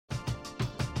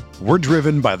We're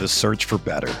driven by the search for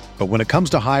better. But when it comes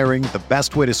to hiring, the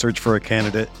best way to search for a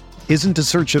candidate isn't to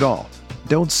search at all.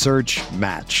 Don't search,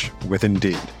 match with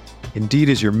Indeed. Indeed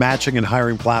is your matching and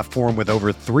hiring platform with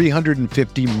over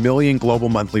 350 million global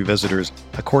monthly visitors,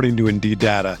 according to Indeed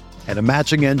data, and a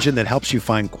matching engine that helps you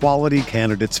find quality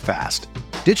candidates fast.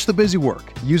 Ditch the busy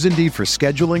work. Use Indeed for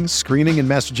scheduling, screening, and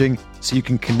messaging so you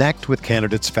can connect with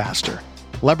candidates faster.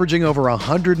 Leveraging over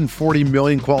 140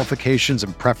 million qualifications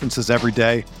and preferences every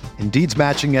day, Indeed's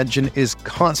matching engine is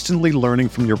constantly learning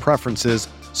from your preferences,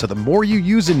 so the more you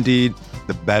use Indeed,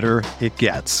 the better it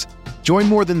gets. Join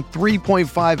more than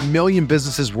 3.5 million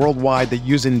businesses worldwide that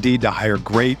use Indeed to hire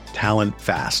great talent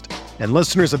fast. And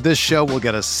listeners of this show will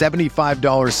get a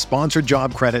 $75 sponsored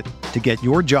job credit to get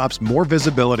your jobs more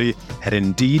visibility at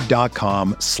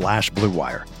Indeed.com/Blue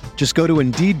Wire. Just go to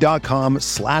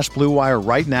Indeed.com/Blue Wire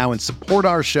right now and support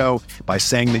our show by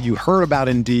saying that you heard about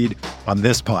Indeed on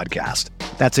this podcast.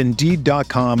 That's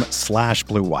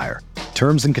Indeed.com/Blue Wire.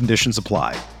 Terms and conditions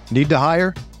apply. Need to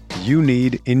hire? You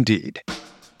need Indeed.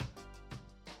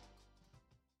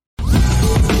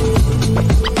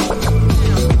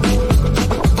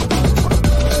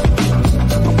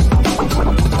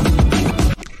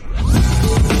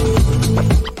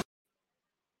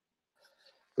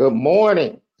 Good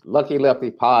morning, Lucky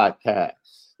Lefty Podcast.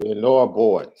 The Notre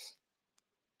boys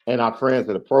and our friends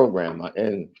of the program are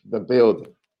in the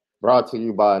building. Brought to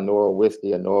you by Notre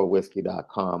Whiskey and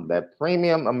NoraWhiskey.com. That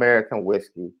premium American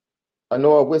whiskey,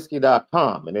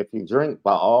 NoraWhiskey.com. And if you drink,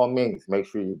 by all means, make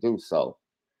sure you do so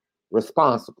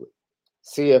responsibly.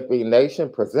 CFB Nation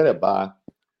presented by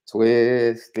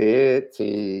Twisted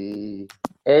Tea.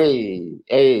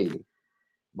 Hey,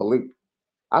 Malik.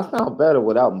 I sound better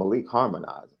without Malik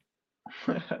harmonizing.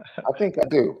 I think I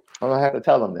do. I'm gonna have to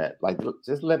tell him that. Like,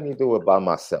 just let me do it by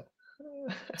myself.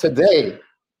 Today,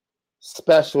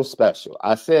 special.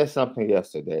 I said something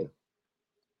yesterday,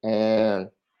 and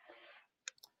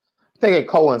I think it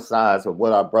coincides with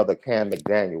what our brother Cam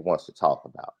McDaniel wants to talk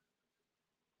about.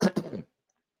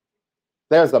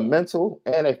 There's a mental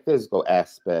and a physical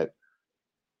aspect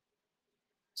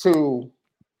to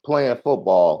playing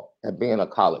football and being a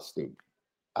college student.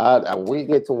 We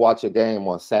get to watch a game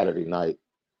on Saturday night.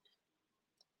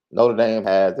 Notre Dame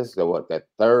has, this is that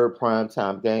third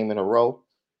primetime game in a row.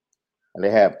 And they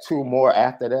have two more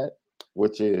after that,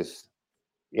 which is,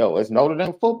 it's Notre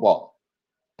Dame football.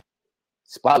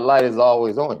 Spotlight is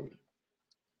always on you.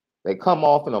 They come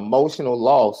off an emotional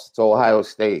loss to Ohio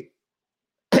State.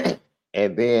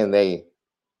 And then they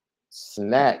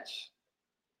snatch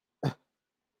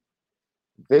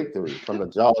victory from the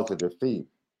jaws of defeat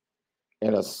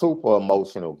in a super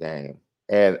emotional game.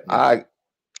 And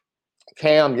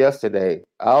Cam yesterday,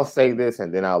 I'll say this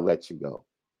and then I'll let you go.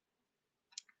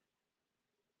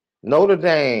 Notre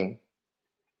Dame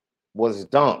was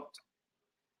dumped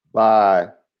by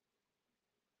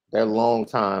their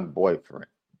longtime boyfriend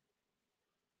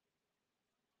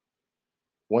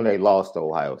when they lost to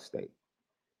Ohio State.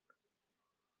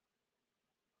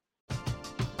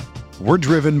 We're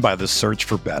driven by the search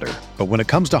for better. But when it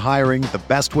comes to hiring, the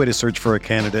best way to search for a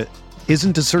candidate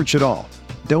isn't to search at all.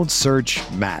 Don't search,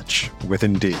 match with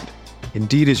Indeed.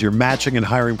 Indeed is your matching and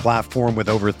hiring platform with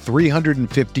over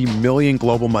 350 million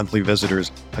global monthly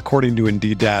visitors, according to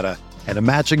Indeed data, and a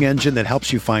matching engine that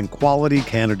helps you find quality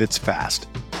candidates fast.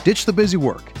 Ditch the busy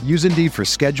work. Use Indeed for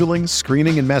scheduling,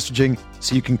 screening, and messaging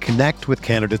so you can connect with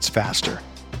candidates faster.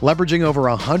 Leveraging over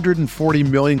 140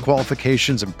 million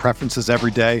qualifications and preferences every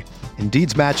day,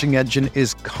 Indeed's matching engine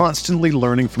is constantly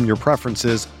learning from your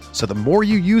preferences, so the more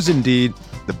you use Indeed,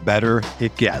 the better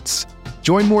it gets.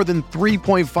 Join more than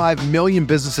 3.5 million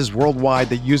businesses worldwide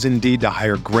that use Indeed to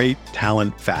hire great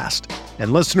talent fast.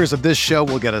 And listeners of this show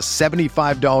will get a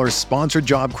 $75 sponsored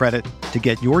job credit to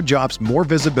get your jobs more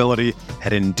visibility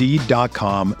at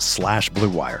Indeed.com/Blue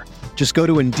Wire. Just go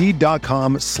to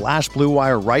Indeed.com/Blue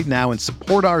Wire right now and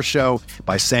support our show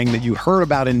by saying that you heard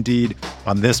about Indeed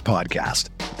on this podcast.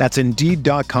 That's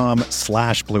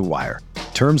Indeed.com/Blue Wire.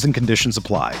 Terms and conditions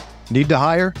apply. Need to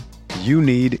hire? You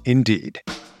need Indeed.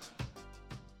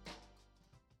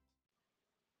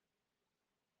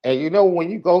 And when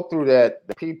you go through that,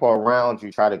 the people around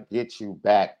you try to get you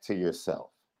back to yourself.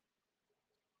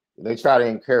 They try to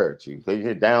encourage you. So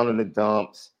you're down in the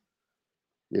dumps,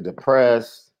 you're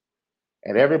depressed,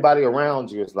 and everybody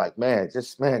around you is like, man,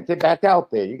 get back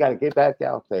out there. You got to get back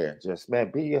out there. Just,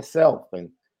 man, be yourself, and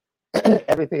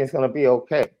everything is going to be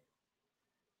okay.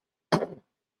 And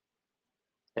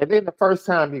then the first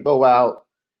time you go out,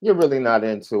 you're really not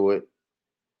into it.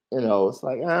 It's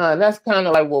like, that's kind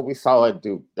of like what we saw at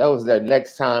Duke. That was their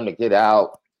next time to get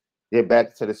out, get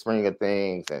back to the swing of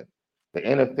things. And the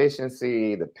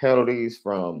inefficiency, the penalties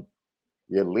from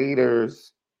your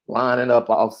leaders lining up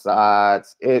off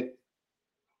sides. The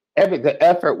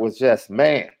effort was just,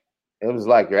 man, it was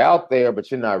like you're out there,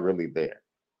 but you're not really there.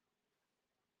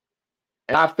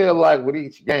 And I feel like with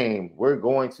each game, we're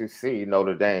going to see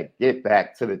Notre Dame get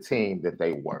back to the team that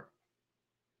they were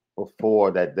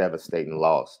before that devastating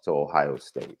loss to Ohio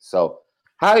State. So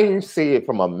how do you see it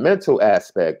from a mental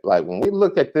aspect? Like when we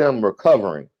look at them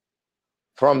recovering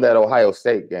from that Ohio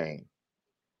State game,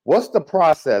 what's the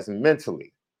process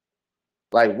mentally?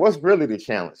 Like, what's really the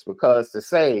challenge? Because to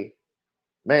say,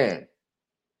 man,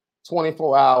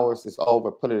 24 hours is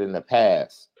over, put it in the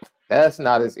past, that's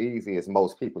not as easy as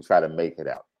most people try to make it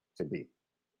out to be.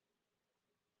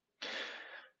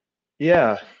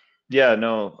 Yeah.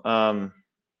 No.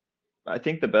 I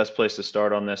think the best place to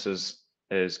start on this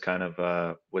is kind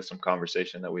of with some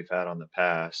conversation that we've had on the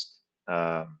past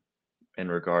in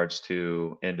regards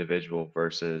to individual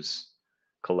versus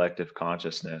collective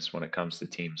consciousness when it comes to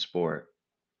team sport.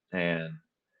 And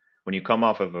when you come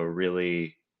off of a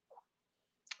really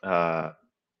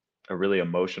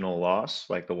emotional loss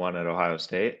like the one at Ohio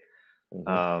State,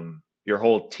 your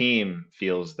whole team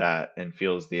feels that and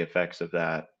feels the effects of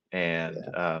that, and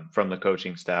from the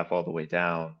coaching staff all the way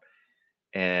down.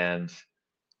 And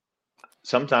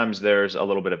sometimes there's a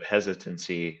little bit of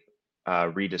hesitancy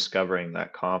rediscovering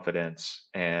that confidence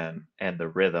and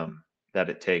the rhythm that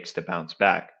it takes to bounce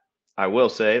back. I will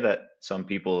say that some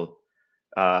people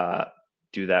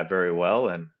do that very well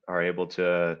and are able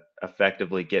to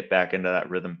effectively get back into that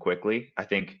rhythm quickly. I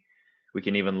think we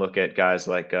can even look at guys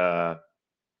like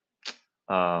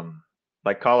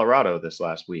Colorado this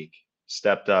last week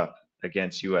stepped up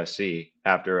against USC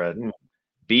after a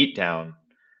beatdown.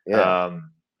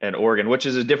 And Oregon, which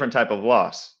is a different type of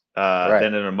loss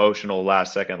than an emotional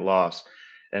last second loss.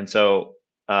 And so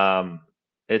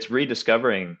it's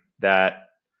rediscovering that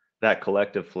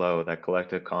collective flow, that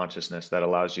collective consciousness that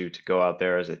allows you to go out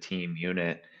there as a team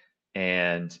unit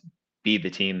and be the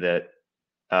team that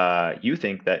you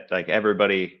think that like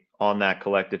everybody on that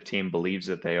collective team believes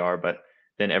that they are, but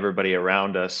then everybody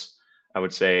around us, I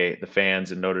would say the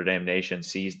fans in Notre Dame Nation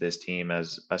sees this team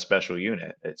as a special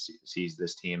unit. It sees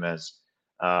this team as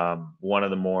one of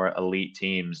the more elite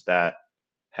teams that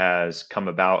has come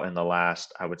about in the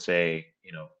last, I would say,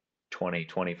 20,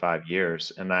 25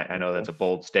 years. And I know that's a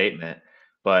bold statement,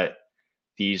 but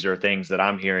these are things that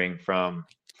I'm hearing from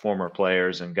former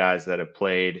players and guys that have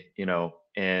played,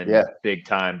 in big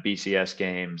time BCS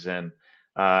games and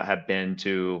have been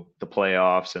to the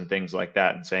playoffs and things like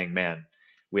that, and saying, man,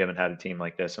 we haven't had a team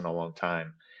like this in a long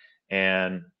time.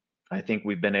 And I think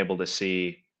we've been able to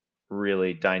see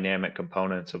really dynamic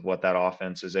components of what that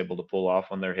offense is able to pull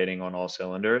off when they're hitting on all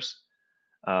cylinders.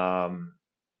 And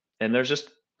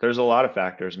there's a lot of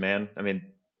factors, man. I mean,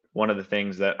 one of the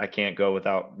things that I can't go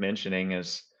without mentioning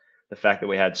is the fact that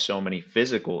we had so many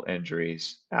physical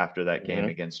injuries after that game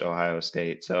against Ohio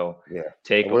State. So we're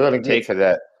going to get to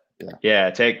that.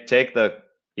 Take the,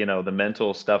 the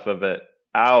mental stuff of it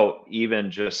out, even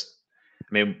just,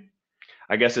 I mean,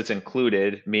 I guess it's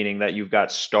included, meaning that you've got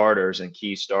starters and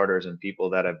key starters and people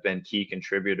that have been key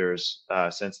contributors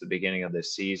since the beginning of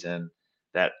this season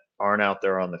that aren't out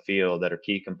there on the field, that are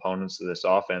key components of this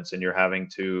offense, and you're having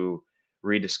to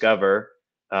rediscover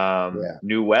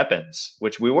new weapons,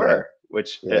 which we were,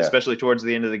 especially towards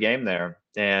the end of the game there.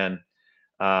 And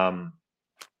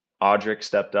Audric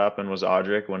stepped up and was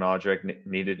Audric when Audric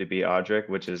needed to be Audric,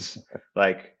 which is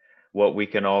like what we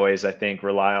can always, I think,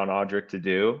 rely on Audric to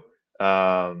do.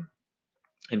 And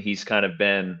he's kind of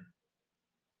been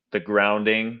the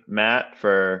grounding mat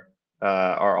for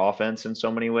our offense in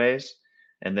so many ways.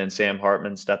 And then Sam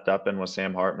Hartman stepped up and was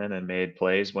Sam Hartman and made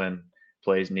plays when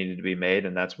plays needed to be made.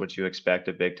 And that's what you expect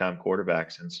of big time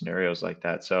quarterbacks in scenarios like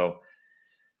that. So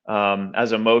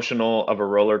as emotional of a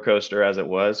roller coaster as it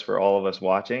was for all of us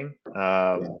watching,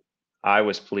 I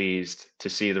was pleased to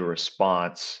see the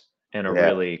response in a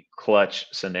really clutch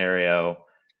scenario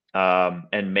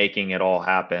and making it all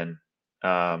happen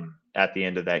at the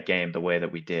end of that game the way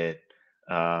that we did.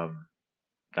 I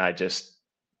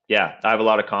have a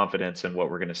lot of confidence in what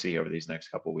we're going to see over these next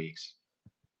couple of weeks.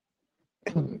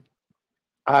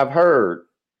 I've heard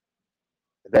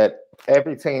that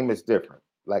every team is different.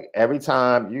 Like every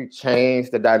time you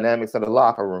change the dynamics of the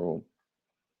locker room,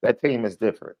 that team is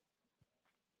different.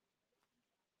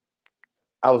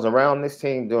 I was around this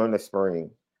team during the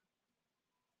spring.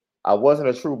 I wasn't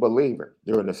a true believer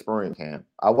during the spring camp.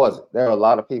 I wasn't. There were a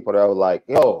lot of people that were like,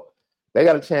 yo, they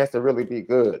got a chance to really be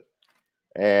good.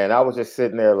 And I was just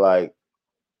sitting there like,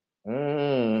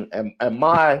 and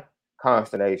my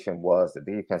consternation was the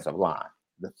defensive line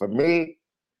For me,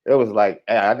 it was like,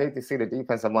 hey, I need to see the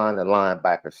defensive line and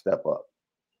linebacker step up.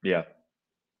 Yeah.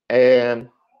 And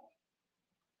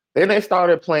then they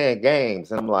started playing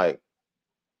games, and I'm like,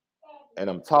 and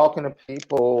I'm talking to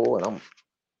people, and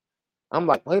I'm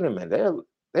like, wait a minute,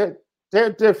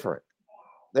 they're different.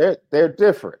 They're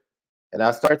different. And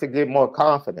I start to get more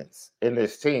confidence in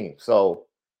this team. So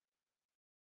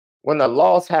when the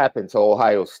loss happened to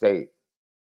Ohio State,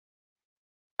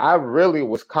 I really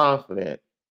was confident.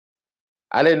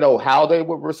 I didn't know how they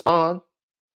would respond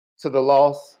to the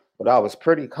loss, but I was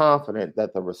pretty confident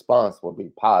that the response would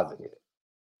be positive.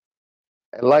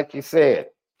 And like you said,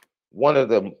 one of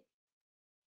the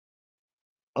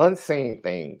unseen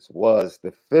things was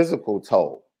the physical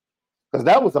toll, because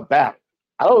that was a battle.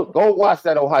 I don't go watch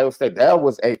that Ohio State. That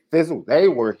was a physical. They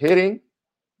were hitting.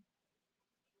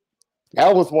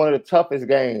 That was one of the toughest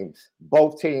games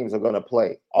both teams are going to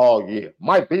play all year.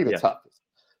 Might be the toughest,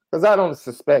 because I don't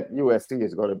suspect USC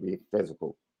is going to be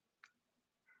physical.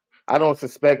 I don't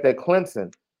suspect that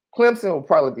Clemson will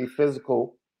probably be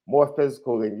physical, more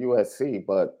physical than USC,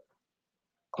 but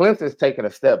Clemson's taking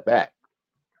a step back,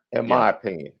 in my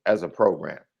opinion, as a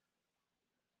program.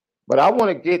 But I want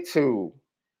to get to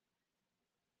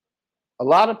a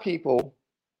lot of people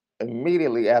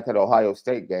immediately after the Ohio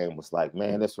State game was like,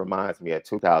 man, this reminds me of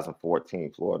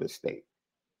 2014 Florida State.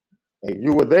 And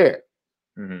you were there.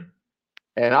 Mm-hmm.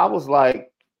 And I was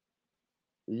like,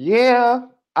 yeah,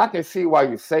 I can see why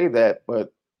you say that,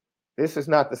 but this is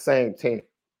not the same team.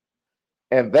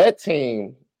 And that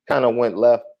team kind of went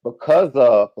left because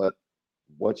of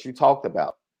what you talked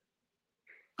about.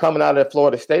 Coming out of that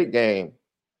Florida State game,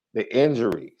 the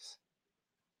injuries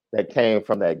that came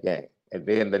from that game. And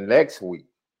then the next week,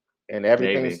 and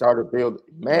everything started building.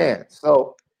 Man,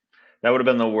 so that would have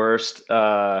been the worst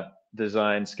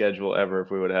design schedule ever if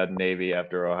we would have had Navy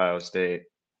after Ohio State.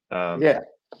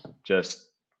 Just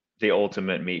the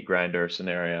ultimate meat grinder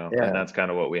scenario. Yeah. And that's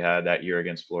kind of what we had that year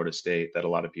against Florida State that a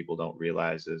lot of people don't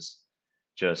realize is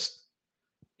just,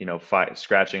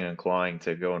 scratching and clawing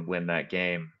to go and win that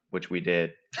game, which we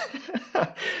did.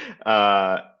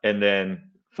 And then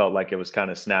felt like it was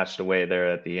kind of snatched away there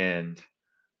at the end.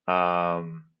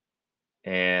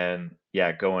 And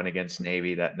going against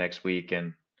Navy that next week.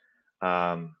 And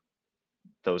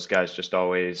those guys just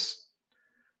always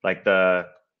like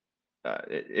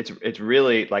it's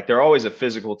really like they're always a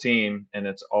physical team, and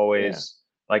it's always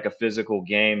like a physical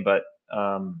game, but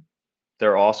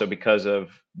they're also, because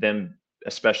of them,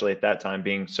 especially at that time,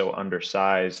 being so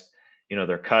undersized,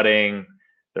 they're cutting,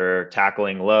 they're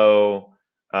tackling low.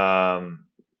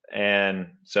 And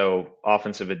so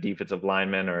offensive and defensive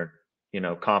linemen are,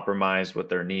 compromised with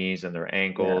their knees and their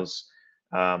ankles.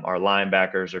 Our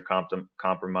linebackers are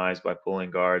compromised by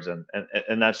pulling guards,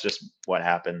 and that's just what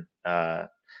happened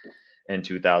in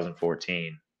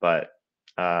 2014. But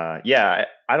I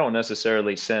don't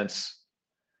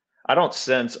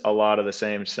sense a lot of the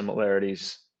same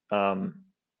similarities to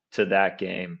that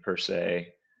game per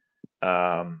se.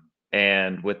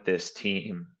 And with this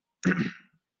team,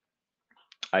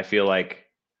 I feel like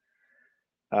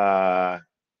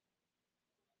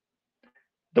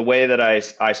the way that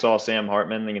I saw Sam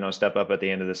Hartman, step up at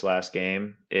the end of this last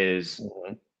game is,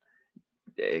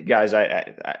 guys,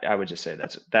 I would just say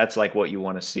that's like what you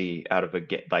want to see out of a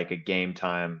game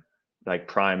time, like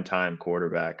prime time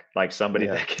quarterback, like somebody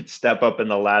that can step up in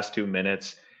the last 2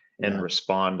 minutes and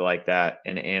respond like that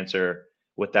and answer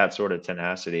with that sort of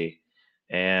tenacity.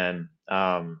 And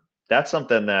that's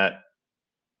something that,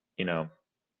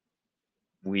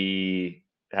 we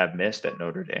have missed at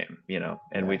Notre Dame,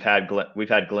 and we've had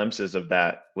glimpses of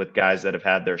that with guys that have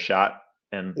had their shot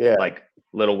and like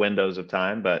little windows of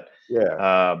time. But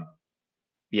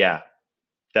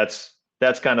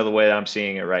that's kind of the way I'm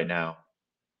seeing it right now.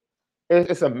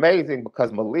 It's amazing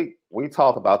because Malik, we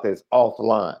talk about this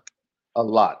offline a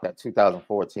lot, that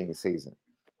 2014 season.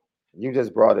 You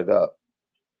just brought it up.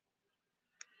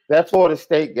 That Florida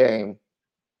State game,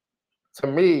 to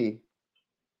me,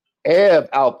 Ev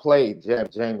outplayed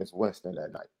Jameis Winston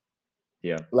that night.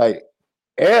 Yeah. Like,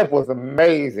 Ev was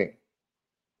amazing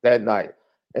that night.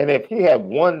 And if he had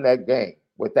won that game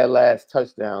with that last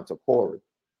touchdown to Corey,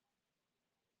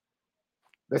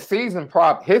 the season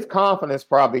his confidence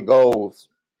probably goes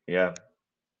to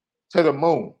the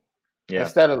moon. Yeah.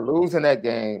 Instead of losing that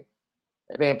game,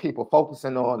 and then people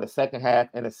focusing on the second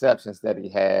half interceptions that he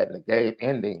had, and the game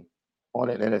ending on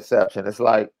an interception. It's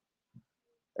like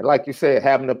you said,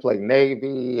 having to play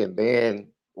Navy, and then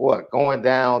going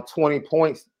down 20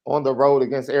 points on the road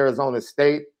against Arizona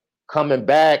State, coming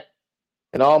back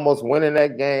and almost winning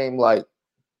that game.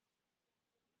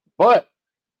 But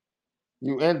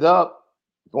you end up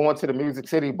going to the Music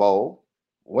City Bowl,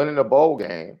 winning the bowl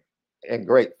game in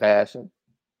great fashion.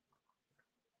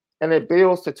 And it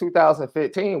builds to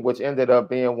 2015, which ended up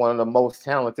being one of the most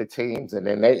talented teams. And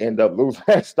then they end up losing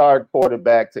that star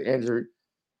quarterback to injury.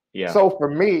 Yeah. So for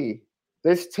me,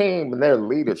 this team and their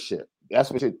leadership,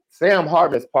 Sam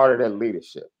Hartman is part of their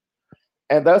leadership.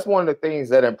 And that's one of the things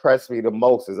that impressed me the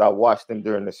most as I watched them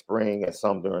during the spring and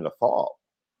some during the fall.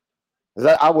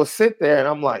 I would sit there and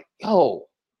I'm like, yo,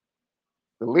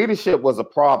 the leadership was a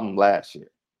problem last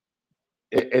year.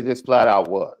 It just flat out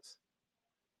was.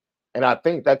 And I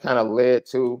think that kind of led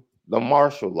to the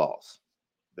Marshall loss,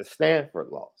 the Stanford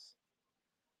loss.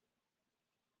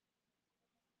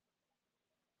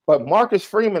 But Marcus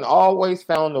Freeman always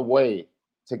found a way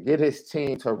to get his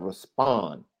team to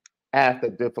respond after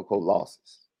difficult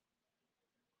losses.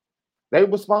 They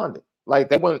responded. Like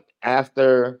they went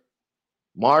after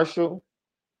Marshall.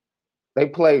 They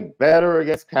played better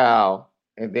against Cal,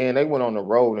 and then they went on the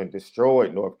road and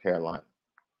destroyed North Carolina.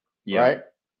 Yeah. Right?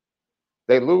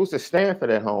 They lose to Stanford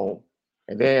at home,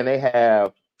 and then they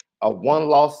have a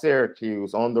one-loss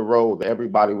Syracuse on the road that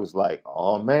everybody was like,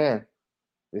 oh, man,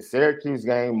 the Syracuse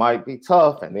game might be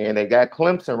tough. And then they got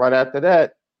Clemson right after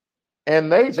that. And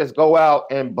they just go out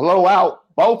and blow out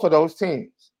both of those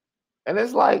teams. And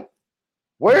it's like,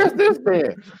 where's this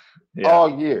been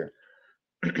all year?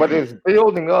 But it's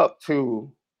building up to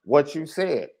what you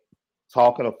said,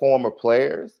 talking to former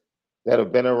players that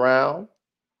have been around.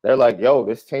 They're like, yo,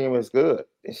 this team is good.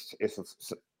 It's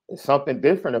something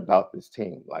different about this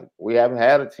team. Like, we haven't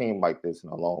had a team like this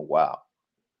in a long while.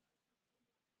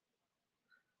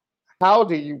 How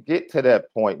do you get to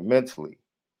that point mentally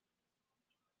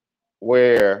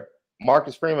where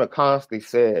Marcus Freeman constantly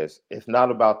says it's not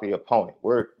about the opponent?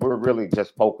 We're really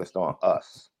just focused on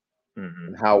us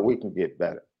and how we can get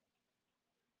better.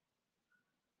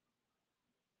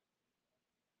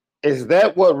 Is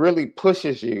that what really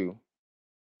pushes you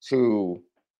to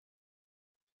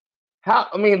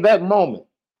that moment?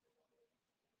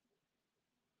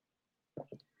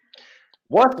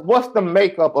 What's the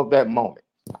makeup of that moment?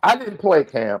 I didn't play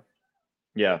camp.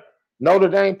 Yeah. Notre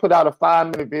Dame put out a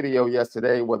 5-minute video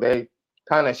yesterday where they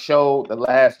kind of showed the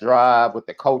last drive with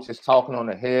the coaches talking on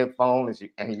the headphone,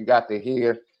 and you got to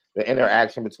hear the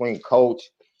interaction between coach,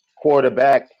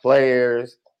 quarterback,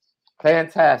 players.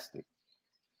 Fantastic.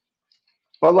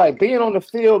 But like being on the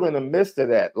field in the midst of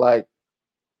that, like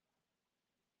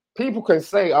people can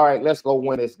say, all right, let's go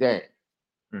win this game.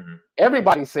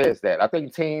 Everybody says that. I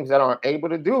think teams that aren't able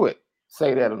to do it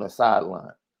say that on the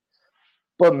sideline.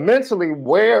 But mentally,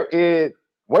 where is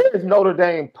Notre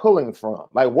Dame pulling from?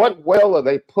 Like, what well are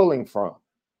they pulling from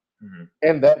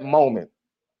in that moment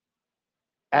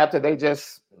after they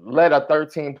just let a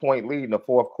 13-point lead in the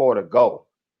fourth quarter go?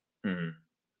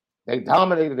 They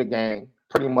dominated the game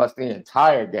pretty much the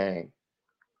entire game.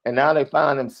 And now they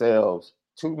find themselves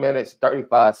 2 minutes,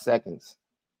 35 seconds,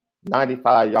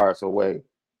 95 yards away.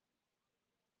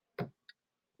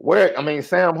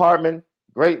 Sam Hartman,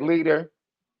 great leader.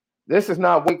 This is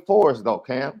not Wake Forest, though,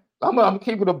 Cam. I'm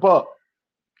keeping a buck.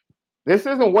 This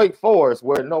isn't Wake Forest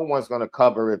where no one's going to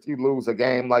cover if you lose a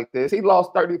game like this. He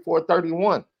lost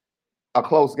 34-31, a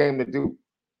close game to Duke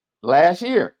last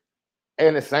year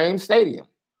in the same stadium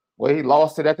where he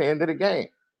lost it at the end of the game.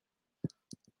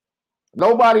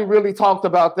 Nobody really talked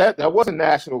about that. There wasn't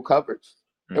national coverage.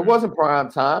 It wasn't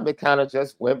prime time. It kind of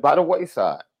just went by the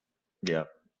wayside. Yeah.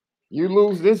 You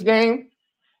lose this game,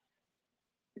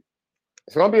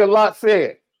 it's going to be a lot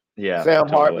said. Yeah. Sam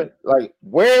Hartman, like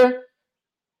where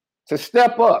to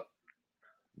step up?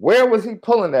 Where was he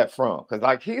pulling that from? Because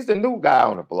like he's the new guy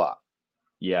on the block.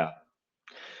 Yeah.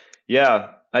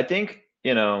 Yeah. I think,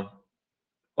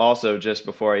 also just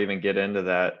before I even get into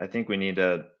that, I think we need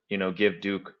to, give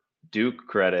Duke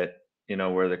credit,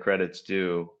 where the credit's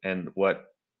due, and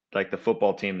what like the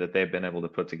football team that they've been able to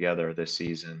put together this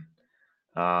season.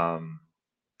 I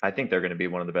think they're going to be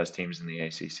one of the best teams in the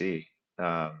ACC.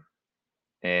 Now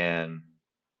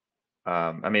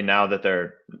that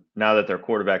their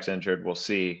quarterback's injured, we'll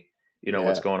see,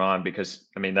 what's going on, because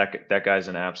that guy's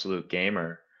an absolute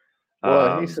gamer.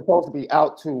 Well, he's supposed to be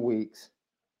out 2 weeks,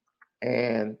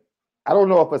 and I don't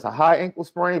know if it's a high ankle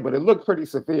sprain, but it looked pretty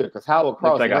severe because Howard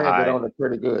Cross landed on it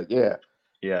pretty good. Yeah.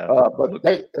 Yeah.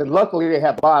 But luckily they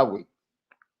have bye week.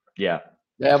 Yeah.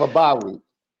 They have a bye week,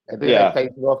 and then they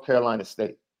face North Carolina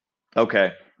State.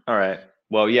 Okay. All right.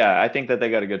 Well, yeah, I think that they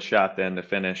got a good shot then to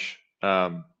finish,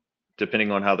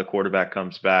 depending on how the quarterback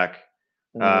comes back.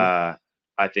 I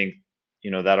think,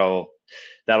 that'll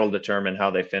determine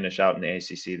how they finish out in the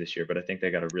ACC this year. But I think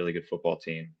they got a really good football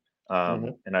team.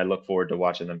 And I look forward to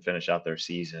watching them finish out their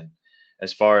season.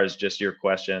 as far as just your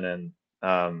question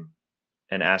and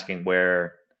asking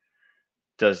where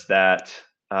does that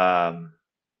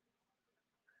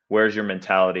where's your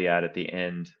mentality at the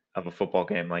end of a football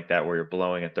game like that, where you're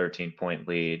blowing a 13-point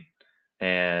lead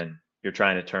and you're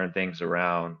trying to turn things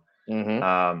around?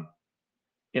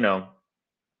 You know,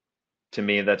 to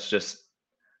me, that's just,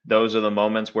 those are the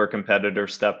moments where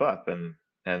competitors step up and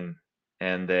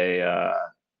they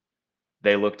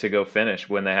look to go finish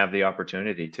when they have the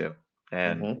opportunity to,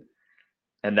 and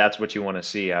that's what you want to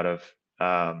see out of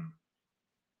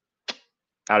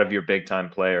your big time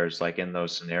players, like in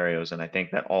those scenarios. And I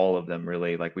think that all of them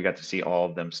really, like, we got to see all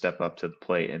of them step up to the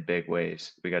plate in big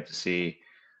ways. We got to see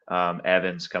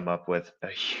Evans come up with a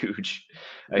huge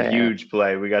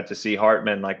play. We got to see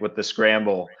Hartman, like, with the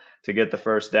scramble to get the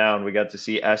first down. We got to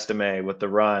see Estime with the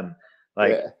run,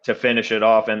 like, to finish it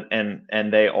off.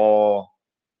 And they all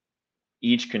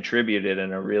each contributed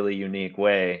in a really unique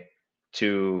way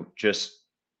to just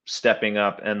stepping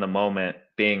up in the moment,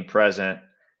 being present,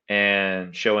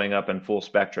 and showing up in full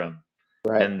spectrum.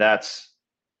 Right. And that's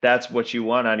what you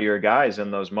want out of your guys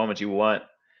in those moments. You want,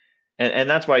 and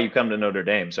that's why you come to Notre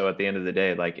Dame. So at the end of the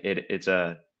day, like, it's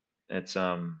a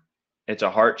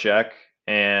heart check,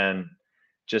 and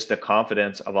just the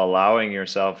confidence of allowing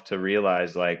yourself to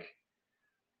realize, like,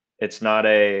 it's not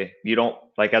you don't,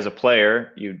 like, as a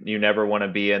player, you never want to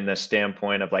be in this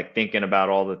standpoint of, like, thinking about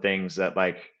all the things that,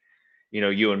 like,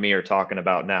 you and me are talking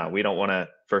about now. We don't want to,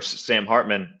 for Sam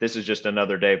Hartman, this is just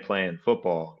another day playing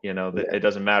football. It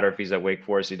doesn't matter if he's at Wake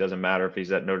Forest. It doesn't matter if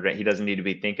he's at Notre Dame. He doesn't need to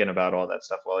be thinking about all that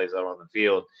stuff while he's out on the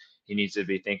field. He needs to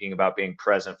be thinking about being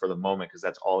present for the moment, because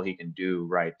that's all he can do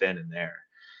right then and there.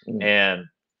 And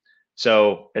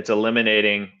so it's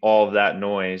eliminating all of that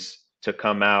noise to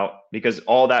come out, because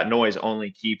all that noise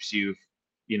only keeps you,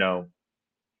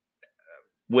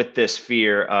 with this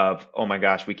fear of, oh my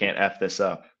gosh, we can't F this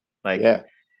up.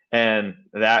 And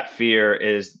that fear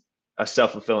is a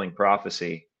self-fulfilling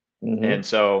prophecy. And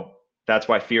so that's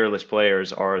why fearless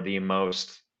players are the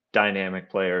most dynamic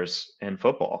players in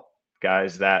football.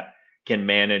 Guys that can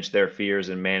manage their fears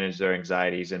and manage their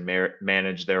anxieties and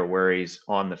manage their worries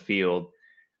on the field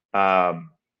at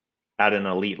an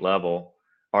elite level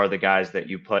are the guys that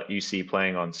you see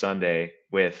playing on Sunday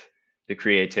with the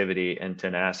creativity and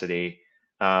tenacity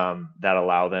that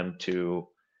allow them to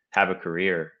have a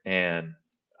career. And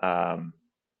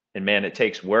man, it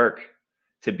takes work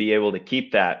to be able to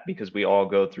keep that, because we all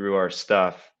go through our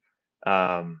stuff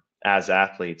as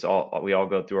athletes. We all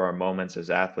go through our moments as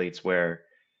athletes where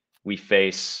we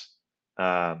face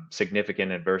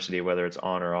significant adversity, whether it's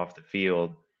on or off the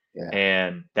field,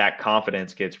 and that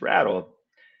confidence gets rattled.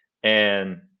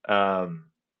 And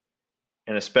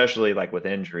especially, like, with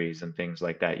injuries and things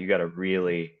like that, you got to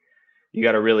really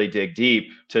dig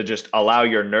deep to just allow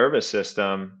your nervous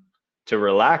system to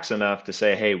relax enough to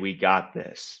say, hey, we got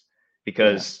this.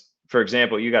 Because for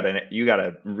example, you got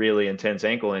a really intense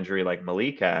ankle injury like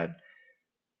Malik had.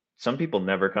 Some people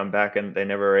never come back, and they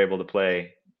never are able to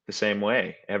play the same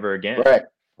way ever again.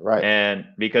 Right. And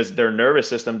because their nervous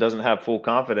system doesn't have full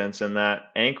confidence in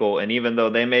that ankle. And even though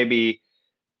they may be,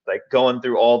 like, going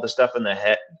through all the stuff in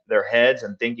their heads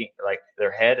and thinking, like,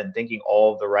 their head and thinking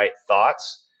all of the right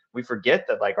thoughts, we forget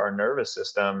that, like, our nervous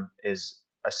system is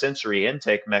a sensory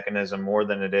intake mechanism more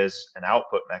than it is an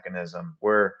output mechanism.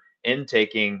 We're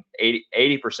intaking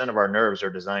 80% of our nerves are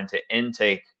designed to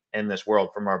intake in this world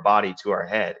from our body to our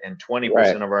head, and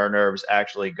 20% of our nerves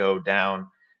actually go down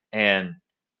and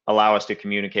allow us to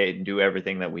communicate and do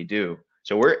everything that we do.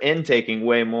 So we're intaking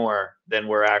way more than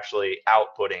we're actually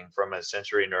outputting from a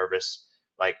sensory nervous,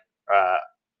 like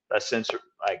a sensory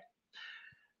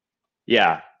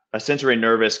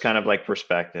nervous kind of like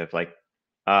perspective, like,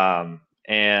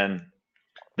 and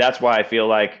that's why I feel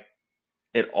like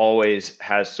it always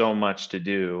has so much to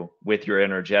do with your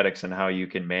energetics and how you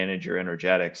can manage your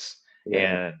energetics.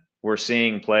 And we're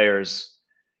seeing players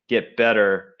get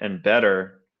better and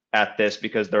better at this,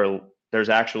 because there's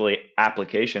actually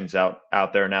applications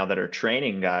out there now that are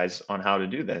training guys on how to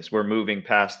do this. We're moving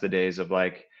past the days of,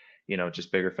 like,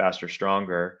 just bigger, faster,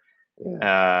 stronger,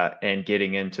 and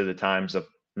getting into the times of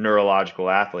neurological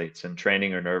athletes and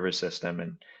training your nervous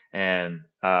system and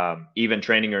even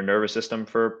training your nervous system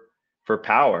for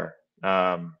power.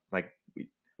 Like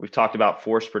we've talked about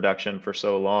force production for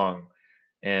so long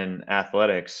in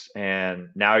athletics, and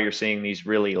now you're seeing these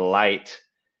really light,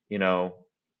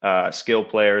 skill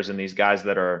players, and these guys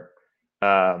that are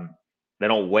they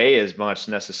don't weigh as much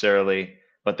necessarily,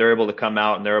 but they're able to come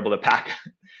out and they're able to pack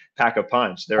a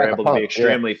punch. They're able to be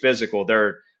extremely physical.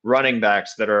 They're running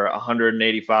backs that are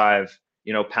 185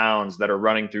 pounds that are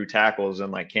running through tackles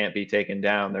and like can't be taken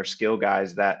down. They're skill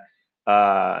guys that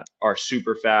are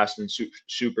super fast and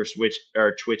super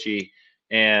twitchy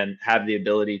and have the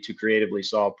ability to creatively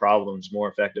solve problems more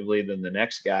effectively than the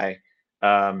next guy,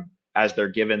 as they're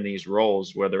given these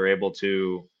roles where they're able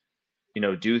to,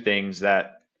 do things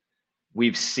that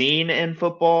we've seen in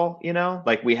football,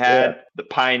 like we had the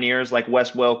pioneers like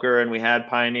Wes Welker, and we had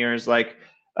pioneers like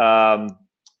I'm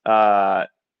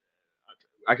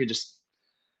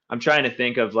trying to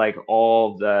think of like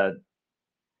all the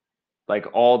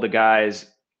guys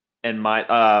and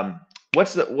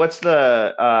what's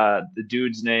the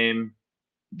dude's name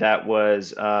that was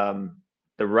the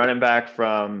running back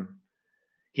from,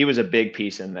 he was a big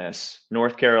piece in this,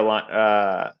 North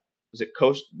Carolina, was it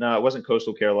no, it wasn't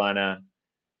Coastal Carolina.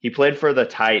 He played for the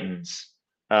Titans,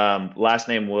 last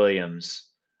name Williams.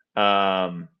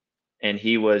 And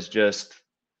he was just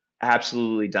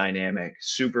absolutely dynamic,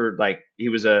 super, like he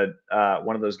was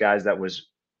one of those guys that was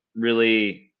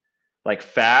really like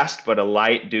fast, but a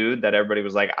light dude that everybody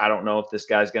was like, I don't know if this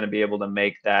guy's going to be able to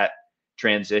make that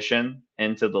transition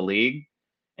into the league.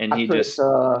 And he Chris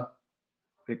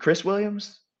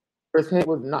Williams? Chris Henry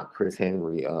was not Chris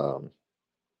Henry.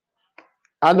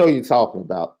 I know you're talking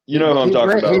about. You know who I'm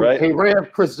talking about, right? He ran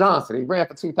Chris Johnson. He ran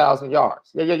for 2,000 yards.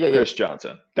 Yeah. Chris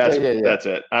Johnson. That's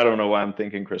it. I don't know why I'm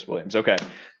thinking Chris Williams. Okay.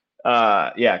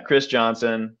 Chris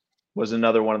Johnson was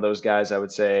another one of those guys I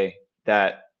would say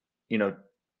that,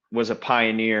 was a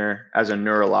pioneer as a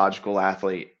neurological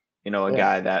athlete,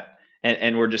 guy that,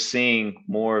 and we're just seeing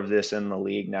more of this in the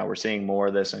league now. We're seeing more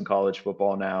of this in college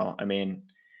football now. I mean,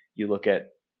 you look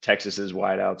at Texas's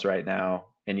wideouts right now,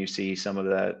 and you see some of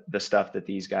the stuff that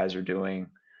these guys are doing.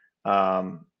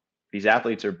 These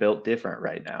athletes are built different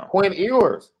right now. Quinn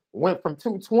Ewers went from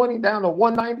 220 down to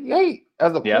 198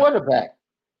 as a quarterback.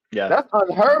 Yeah. That's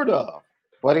unheard of.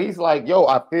 But he's like, yo,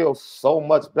 I feel so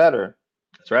much better.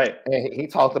 That's right. And he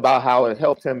talked about how it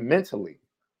helped him mentally.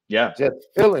 Yeah. Just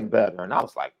feeling better. And I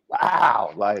was like,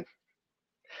 wow. Like,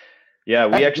 yeah,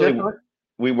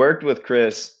 we worked with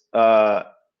Chris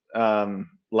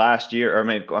last year, or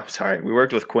I'm sorry, we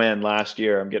worked with Quinn last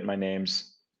year. I'm getting my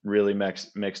names really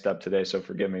mixed up today, so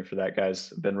forgive me for that,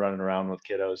 guys. I've been running around with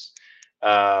kiddos.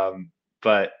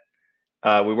 But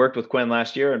we worked with Quinn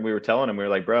last year, and we were telling him, we were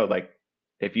like, bro, like,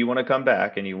 if you want to come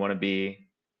back and you want to be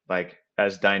like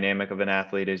as dynamic of an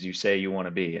athlete as you say you want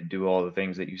to be and do all the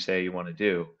things that you say you want to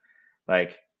do,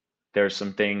 like there's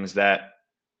some things that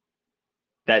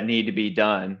need to be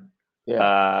done.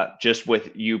 Just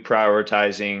with you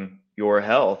prioritizing your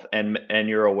health and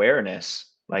your awareness,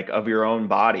 like of your own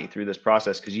body through this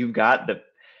process. Cause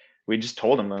we just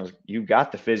told him, you've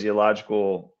got the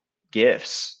physiological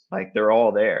gifts, like they're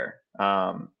all there.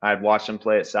 I'd watched him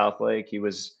play at Southlake. He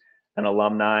was an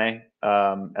alumni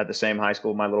at the same high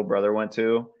school my little brother went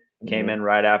to, came in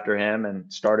right after him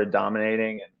and started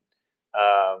dominating,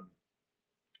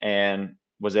 and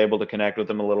was able to connect with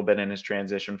him a little bit in his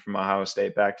transition from Ohio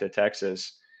State back to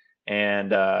Texas.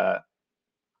 And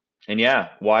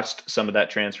watched some of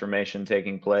that transformation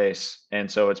taking place. And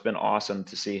so it's been awesome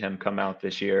to see him come out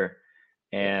this year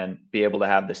and be able to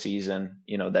have the season,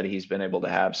 that he's been able to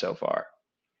have so far.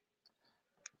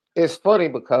 It's funny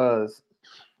because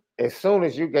as soon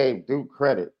as you gave Duke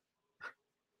credit,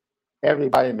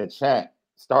 everybody in the chat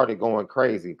started going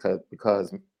crazy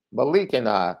because Malik and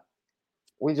I,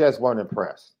 we just weren't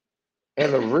impressed.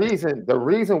 And the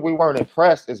reason we weren't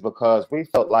impressed is because we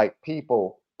felt like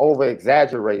people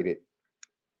over-exaggerated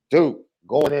Duke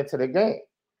going into the game.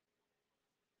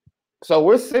 So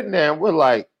we're sitting there and we're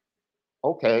like,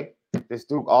 okay, this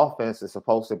Duke offense is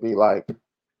supposed to be like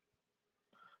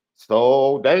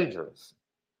so dangerous.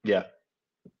 Yeah.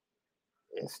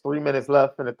 It's 3 minutes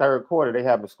left in the third quarter. They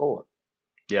haven't scored.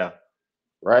 Yeah.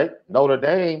 Right? Notre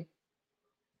Dame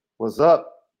was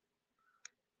up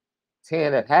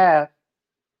 10 at half,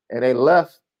 and they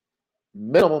left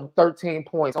minimum 13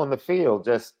 points on the field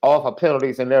just off of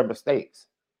penalties and their mistakes.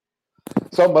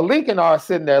 So Malik and I are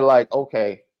sitting there like,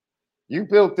 okay, you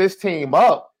built this team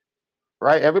up,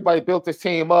 right? Everybody built this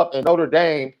team up, and Notre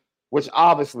Dame, which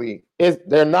obviously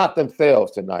they're not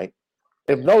themselves tonight.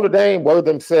 If Notre Dame were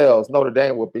themselves, Notre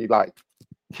Dame would be like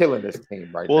killing this team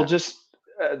right now. Well, just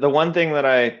the one thing that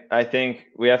I think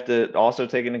we have to also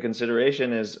take into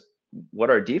consideration is what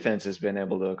our defense has been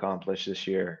able to accomplish this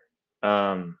year.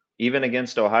 Even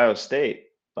against Ohio State,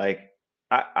 like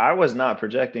I was not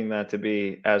projecting that to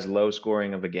be as low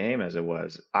scoring of a game as it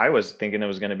was. I was thinking it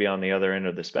was going to be on the other end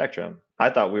of the spectrum.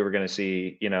 I thought we were going to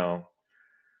see,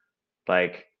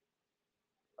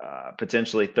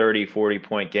 potentially 30, 40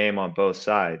 point game on both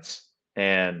sides.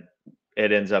 And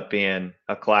it ends up being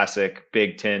a classic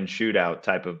Big Ten shootout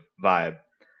type of vibe.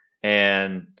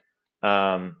 And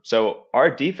so our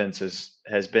defense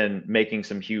has been making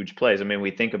some huge plays. I mean,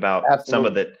 we think about some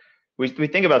of we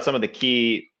think about some of the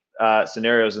key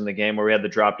scenarios in the game where we had the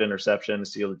dropped interception to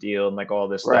seal the deal and like all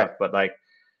this stuff. But like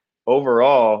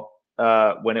overall,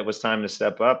 when it was time to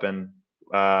step up and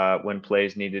when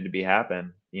plays needed to be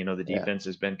happen, the defense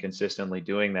has been consistently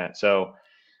doing that. So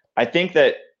I think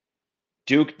that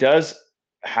Duke does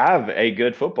have a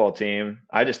good football team.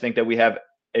 I just think that we have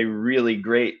a really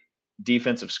great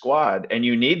defensive squad, and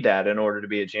you need that in order to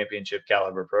be a championship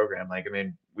caliber program. Like, I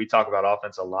mean, we talk about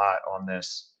offense a lot on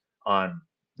this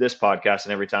podcast,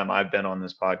 and every time I've been on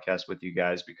this podcast with you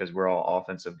guys, because we're all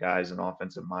offensive guys and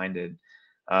offensive minded.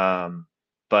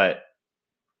 But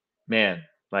man,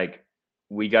 like,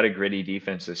 we got a gritty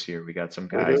defense this year. We got some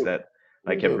guys that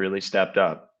have really stepped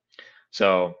up.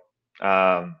 So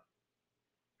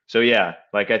yeah,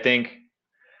 like I think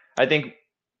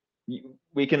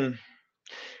we can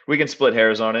split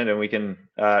hairs on it, and we can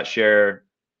share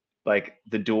like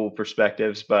the dual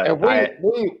perspectives. But and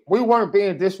we weren't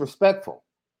being disrespectful.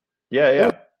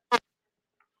 Yeah.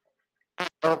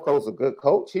 Marco's a good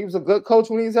coach. He was a good coach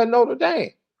when he was at Notre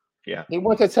Dame. Yeah. He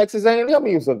went to Texas A&M.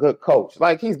 He was a good coach.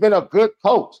 Like, he's been a good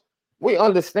coach. We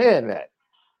understand that.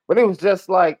 But it was just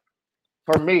like,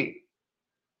 for me,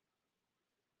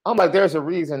 I'm like, there's a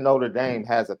reason Notre Dame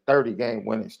has a 30-game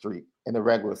winning streak in the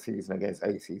regular season against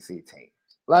ACC teams.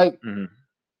 Like,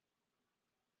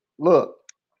 look,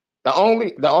 the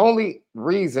only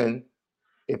reason,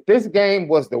 if this game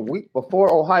was the week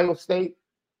before Ohio State,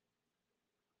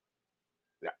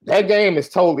 that game is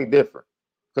totally different.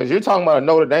 Because you're talking about a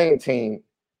Notre Dame team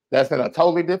that's in a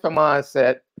totally different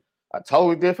mindset, a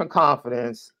totally different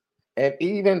confidence, and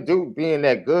even Duke being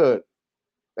that good,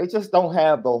 they just don't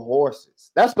have the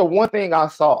horses. That's the one thing I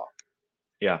saw.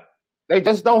 Yeah. They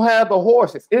just don't have the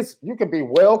horses. You can be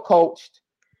well coached,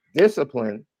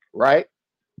 disciplined, right?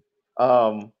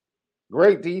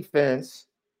 Great defense.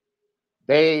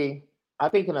 I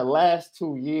think in the last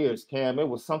 2 years, Cam, it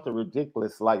was something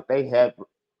ridiculous. Like, they had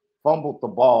fumbled the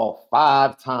ball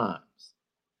 5 times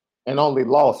and only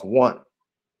lost 1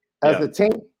 as a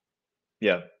team.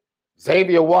 Yeah.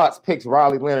 Xavier Watts picks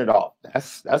Riley Leonard off.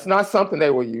 That's not something they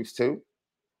were used to.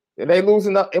 And they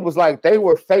losing up. It was like they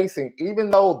were facing, even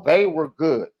though they were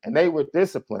good and they were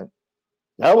disciplined,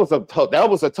 that was a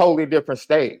totally different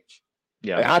stage.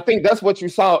 Yeah. And I think that's what you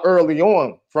saw early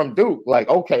on from Duke. Like,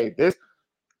 okay, this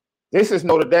is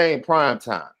Notre Dame prime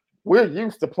time. We're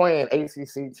used to playing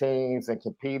ACC teams and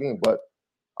competing, but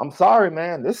I'm sorry,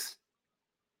 man.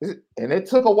 And it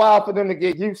took a while for them to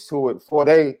get used to it before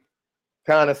they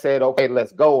kind of said, okay,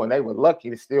 let's go. And they were lucky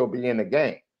to still be in the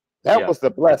game. That was the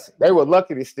blessing. They were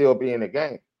lucky to still be in the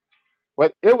game.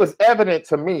 But it was evident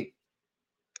to me,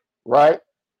 right?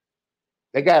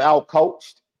 They got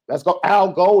out-coached. Let's go.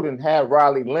 Al Golden had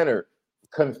Riley Leonard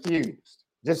confused,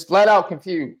 just flat out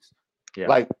confused. Yeah.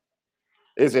 Like,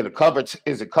 is it cover 2,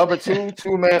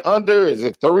 2-man under? Is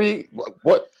it 3?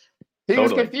 What? He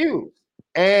was confused.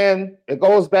 And it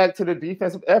goes back to the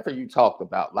defensive effort you talked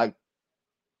about. Like,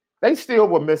 they still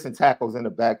were missing tackles in the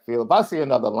backfield. If I see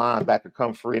another linebacker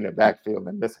come free in the backfield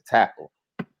and miss a tackle,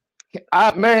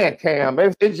 Cam,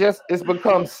 it's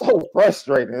become so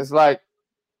frustrating. It's like,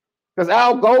 because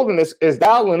Al Golden is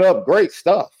dialing up great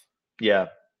stuff. Yeah.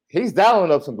 He's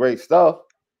dialing up some great stuff.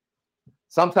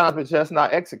 Sometimes it's just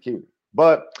not executed.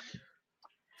 But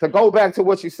to go back to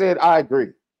what you said, I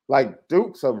agree. Like,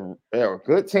 Duke's they're a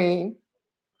good team.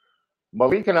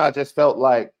 Malik and I just felt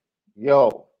like,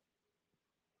 yo,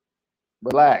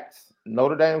 relax.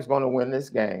 Notre Dame's going to win this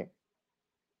game.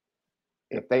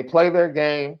 If they play their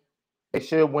game, they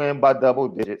should win by double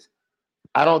digits.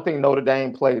 I don't think Notre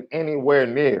Dame played anywhere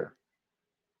near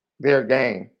their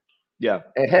game. Yeah.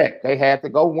 And heck, they had to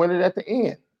go win it at the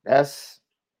end. That's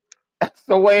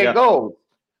the way it goes.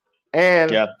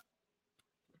 And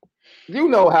you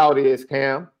know how it is,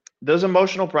 Cam. Those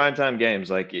emotional primetime games,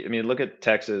 like, I mean, look at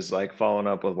Texas, like, following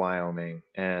up with Wyoming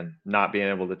and not being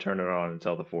able to turn it on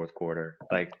until the fourth quarter.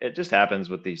 Like, it just happens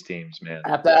with these teams, man.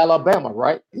 After Alabama,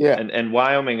 right? Yeah. And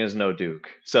Wyoming is no Duke.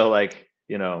 So, like,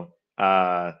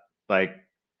 like,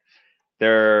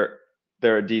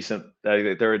 they're a decent,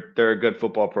 they're a good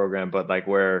football program, but like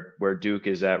where Duke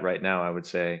is at right now, I would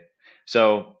say.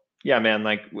 So yeah, man,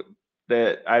 like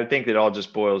I think it all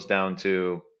just boils down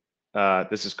to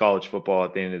this is college football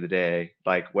at the end of the day.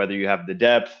 Like, whether you have the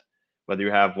depth, whether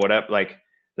you have whatever, like,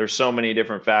 there's so many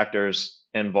different factors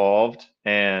involved,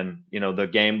 and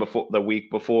the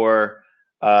week before,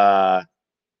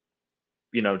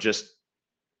 just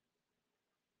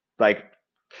like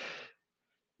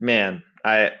Man,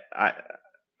 I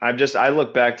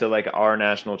look back to like our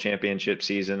national championship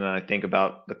season, and I think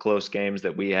about the close games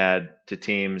that we had to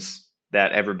teams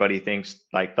that everybody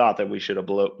thought that we should have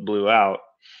blew out.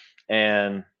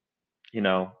 And,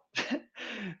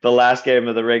 the last game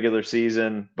of the regular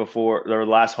season before their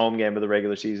last home game of the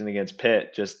regular season against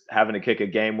Pitt, just having to kick a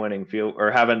game-winning field,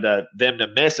 or having them to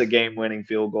miss a game-winning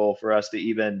field goal for us to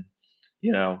even,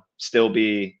 still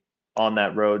be on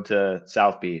that road to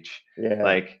South Beach.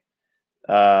 Yeah.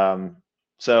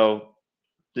 So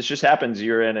this just happens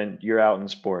year in and year out in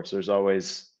sports. There's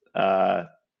always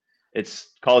it's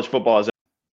college football is.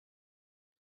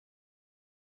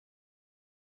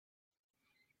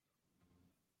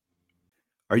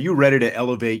 Are you ready to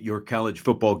elevate your college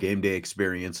football game day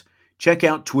experience? Check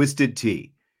out Twisted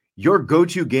Tea, your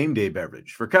go-to game day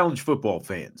beverage for college football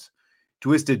fans.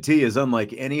 Twisted Tea is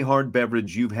unlike any hard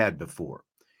beverage you've had before.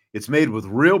 It's made with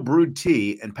real brewed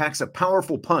tea and packs a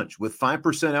powerful punch with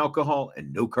 5% alcohol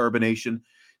and no carbonation,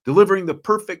 delivering the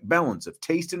perfect balance of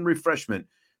taste and refreshment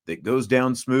that goes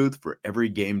down smooth for every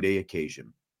game day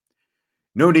occasion.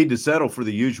 No need to settle for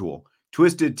the usual.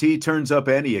 Twisted Tea turns up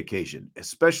any occasion,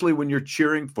 especially when you're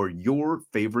cheering for your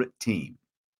favorite team.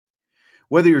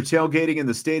 Whether you're tailgating in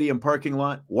the stadium parking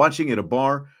lot, watching at a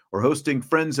bar, or hosting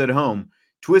friends at home,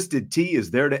 Twisted Tea is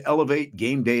there to elevate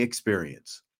game day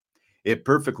experience. It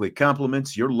perfectly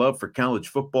complements your love for college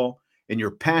football and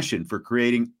your passion for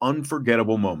creating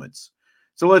unforgettable moments.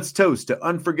 So let's toast to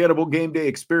unforgettable game day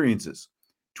experiences.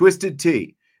 Twisted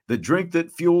Tea, the drink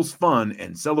that fuels fun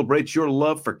and celebrates your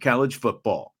love for college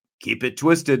football. Keep it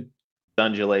twisted.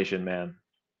 Undulation, man.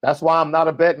 That's why I'm not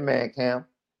a betting man, Cam.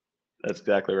 That's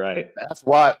exactly right. That's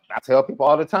why I tell people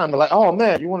all the time. They're like, oh,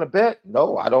 man, you want to bet?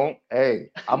 No, I don't. Hey,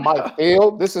 I might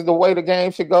feel this is the way the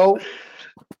game should go.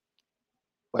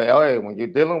 But hey, when you're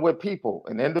dealing with people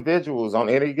and individuals on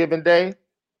any given day,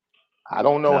 I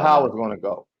don't know how it's going to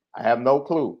go. I have no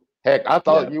clue. Heck, I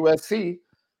thought USC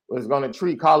was going to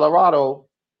treat Colorado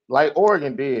like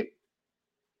Oregon did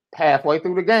halfway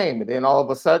through the game. And then all of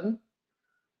a sudden,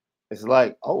 it's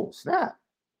like, oh, snap.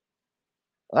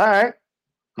 All right.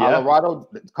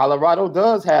 Colorado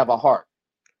does have a heart.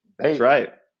 That's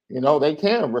right. They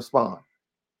can respond.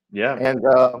 Yeah. And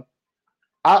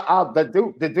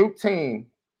the Duke team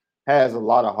has a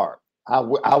lot of heart. I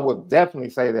would definitely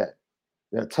say that.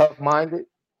 They're tough-minded.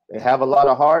 They have a lot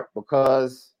of heart,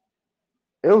 because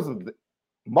it was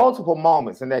multiple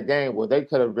moments in that game where they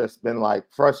could have just been like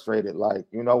frustrated, like,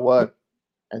 you know what,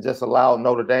 and just allow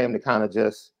Notre Dame to kind of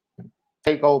just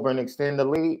take over and extend the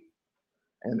lead.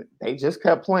 And they just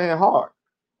kept playing hard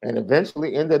and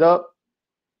eventually ended up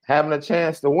having a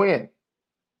chance to win.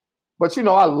 But,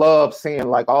 I love seeing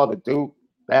like all the Duke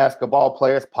basketball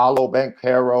players, Paolo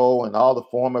Banchero and all the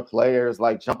former players,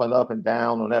 like jumping up and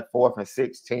down on that 4th and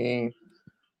 16,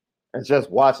 and just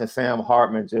watching Sam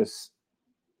Hartman just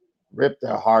rip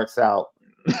their hearts out.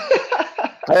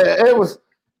 It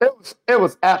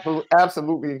was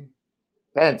absolutely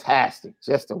fantastic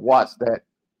just to watch that.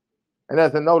 And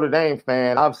as a Notre Dame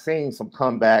fan, I've seen some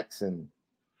comebacks and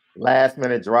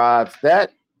last-minute drives.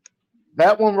 That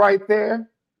one right there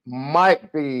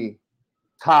might be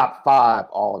top 5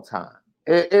 all time.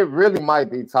 It really might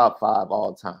be top 5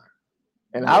 all time.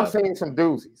 And I've seen some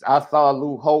doozies. I saw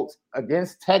Lou Holtz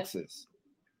against Texas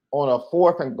on a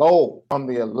 4th and goal from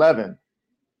the 11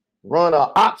 run an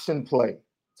option play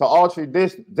to Autry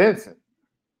Denson.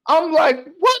 I'm like, what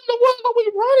in the world are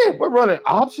we running? We're running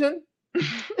option?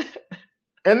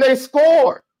 And they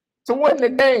scored to win the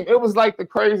game. It was like the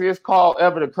craziest call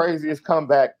ever, the craziest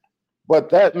comeback. But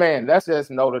that's just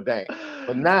Notre Dame.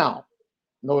 But now,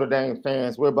 Notre Dame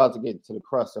fans, we're about to get to the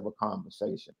crux of a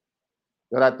conversation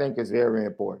that I think is very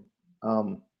important.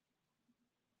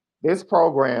 This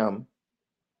program,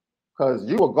 because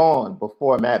you were gone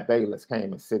before Matt Balis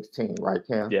came in 16, right,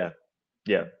 Cam?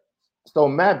 Yeah. So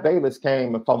Matt Balis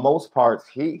came, and for most parts,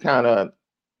 he kind of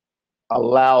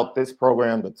allowed this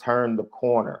program to turn the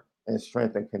corner in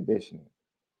strength and conditioning.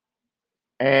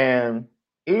 And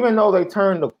even though they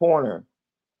turned the corner,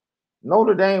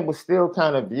 Notre Dame was still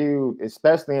kind of viewed,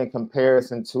 especially in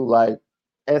comparison to like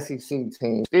SEC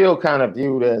teams, still kind of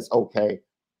viewed as okay.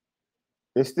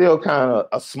 It's still kind of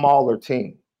a smaller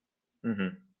team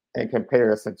in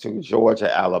comparison to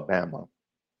Georgia, Alabama.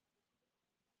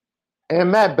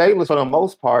 And Matt Balis, for the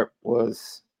most part,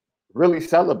 was really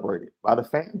celebrated by the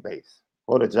fan base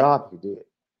for the job he did.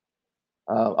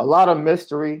 A lot of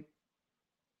mystery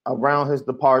around his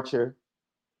departure,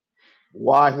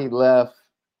 why he left.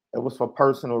 It was for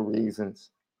personal reasons,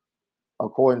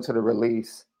 according to the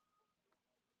release.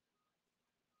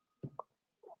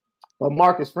 But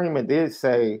Marcus Freeman did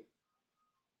say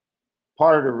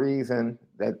part of the reason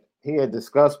that he had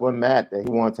discussed with Matt that he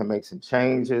wanted to make some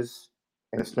changes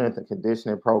in the strength and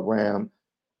conditioning program.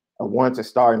 I wanted to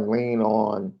start and lean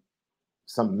on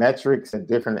some metrics and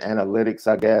different analytics,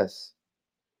 I guess,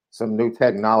 some new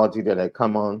technology that had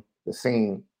come on the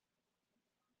scene.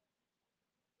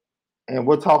 And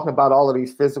we're talking about all of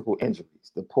these physical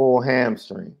injuries, the pulled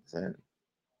hamstrings and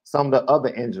some of the other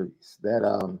injuries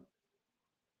that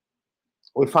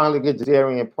we finally get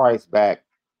Jadarian Price back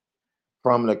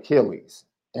from the Achilles.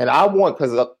 And I want,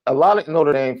 because a lot of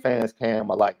Notre Dame fans are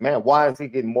like, man, why is he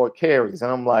getting more carries?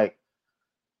 And I'm like,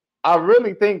 I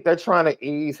really think they're trying to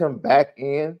ease him back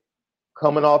in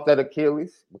coming off that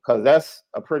Achilles, because that's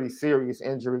a pretty serious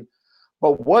injury.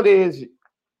 But what is,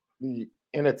 in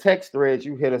the text threads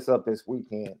you hit us up this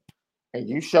weekend, and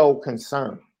you show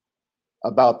concern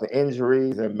about the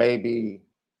injuries and maybe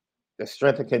the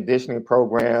strength and conditioning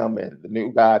program and the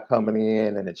new guy coming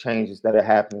in and the changes that are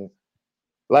happening.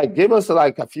 Like, give us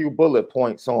like a few bullet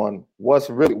points on what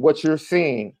you're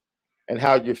seeing and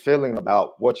how you're feeling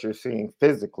about what you're seeing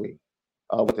physically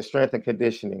with the strength and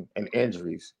conditioning and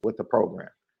injuries with the program.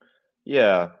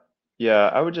 Yeah.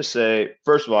 I would just say,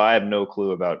 first of all, I have no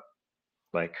clue about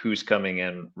like who's coming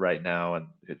in right now and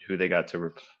who they got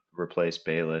to replace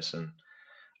Bayless, and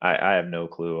I have no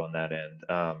clue on that end.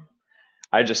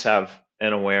 I just have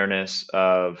an awareness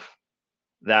of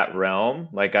that realm.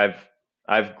 Like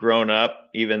I've grown up,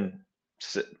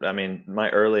 my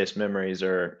earliest memories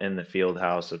are in the field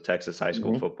house of Texas high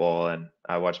school football, and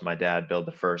I watched my dad build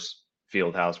the first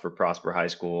field house for Prosper High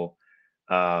School,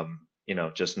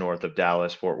 just north of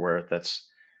Dallas, Fort Worth. That's,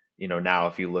 now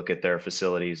if you look at their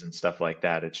facilities and stuff like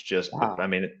that, it's just, wow.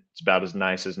 It's about as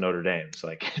nice as Notre Dame's.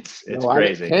 Like it's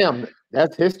crazy. Cam,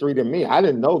 that's history to me. I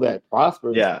didn't know that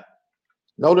Prosper. Yeah.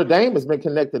 Notre Dame has been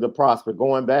connected to Prosper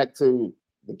going back to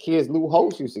the kids Lou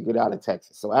Holtz used to get out of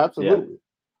Texas. So absolutely.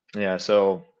 Yeah.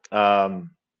 So I've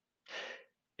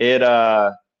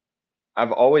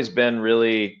always been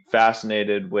really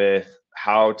fascinated with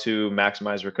how to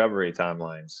maximize recovery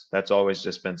timelines. That's always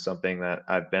just been something that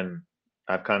I've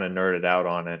kind of nerded out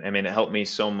on it. It helped me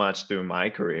so much through my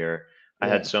career. I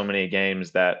had so many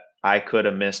games that I could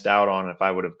have missed out on if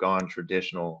I would have gone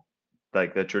traditional,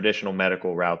 like the traditional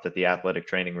medical route that the athletic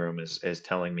training room is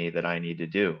telling me that I need to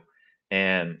do.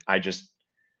 And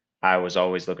I was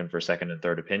always looking for second and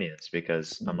third opinions,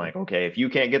 because I'm like, okay, if you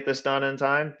can't get this done in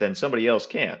time, then somebody else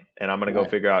can, and I'm going to go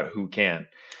figure out who can.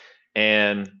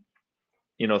 And,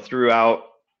 throughout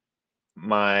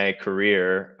my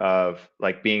career of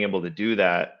like being able to do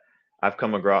that, I've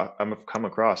come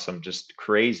across some just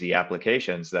crazy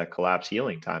applications that collapse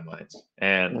healing timelines.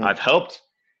 And I've helped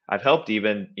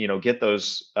even, get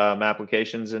those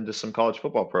applications into some college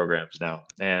football programs now.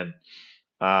 And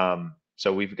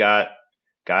so we've got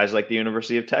guys like the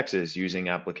University of Texas using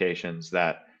applications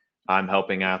that I'm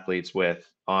helping athletes with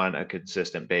on a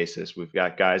consistent basis. We've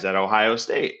got guys at Ohio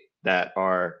State that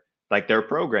are like their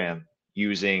program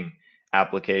using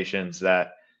applications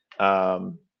that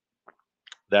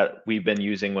that we've been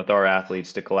using with our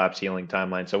athletes to collapse healing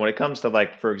timelines. So when it comes to,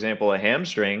 like, for example, a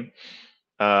hamstring,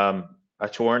 a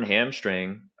torn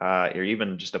hamstring, or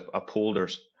even just a pulled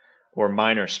or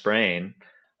minor sprain,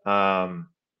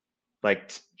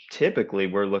 typically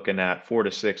we're looking at 4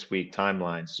 to 6 week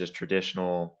timelines, just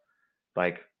traditional,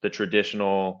 like the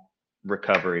traditional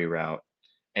recovery route.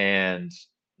 And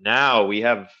now we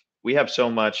have so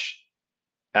much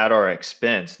at our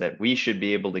expense that we should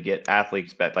be able to get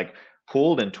athletes back. Like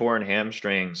pulled and torn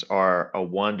hamstrings are a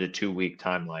 1 to 2 week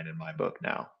timeline in my book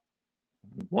now.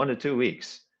 1 to 2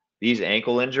 weeks. These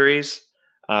ankle injuries,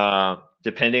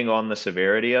 depending on the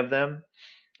severity of them,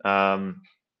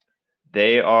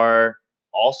 they are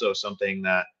also something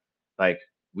that, like,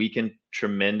 we can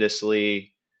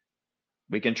tremendously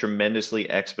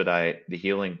expedite the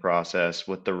healing process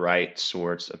with the right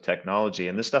sorts of technology.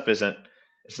 And this stuff it's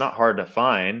not hard to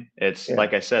find. It's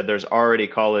like I said, there's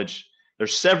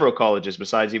several colleges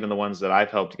besides even the ones that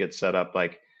I've helped get set up,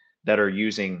 like, that are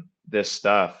using this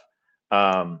stuff.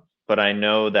 But I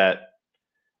know that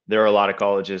there are a lot of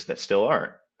colleges that still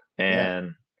aren't.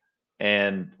 And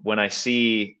when I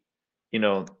see,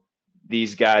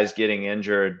 these guys getting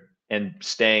injured and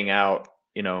staying out,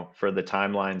 for the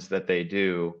timelines that they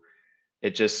do,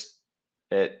 it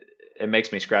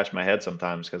makes me scratch my head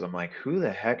sometimes, because I'm like, who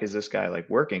the heck is this guy like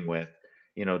working with,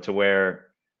 to where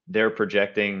they're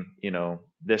projecting,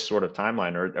 this sort of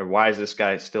timeline, or why is this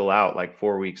guy still out like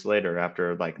 4 weeks later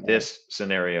after like this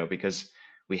scenario? Because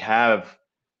we have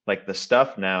like the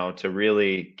stuff now to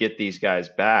really get these guys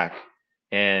back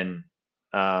and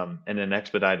in an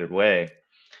expedited way.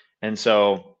 And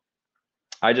so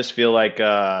I just feel like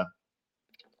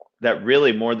that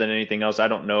really more than anything else, I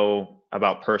don't know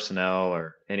about personnel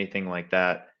or anything like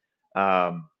that.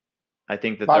 I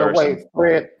think that By there the are way,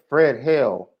 some. Fred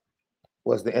Hill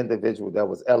was the individual that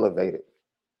was elevated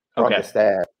from the Okay.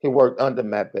 staff. He worked under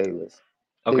Matt Balis.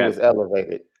 He Okay. was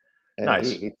elevated, and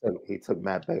Nice. he took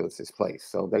Matt Balis's place.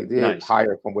 So they did Nice.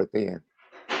 hire from within.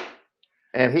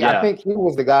 And I Yeah. think he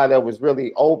was the guy that was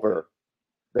really over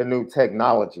the new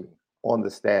technology on the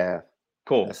staff.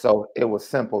 Cool. And so it was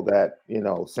simple that,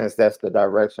 since that's the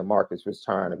direction Marcus was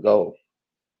trying to go,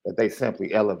 that they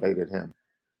simply elevated him.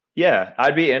 Yeah,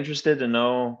 I'd be interested to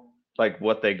know like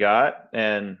what they got,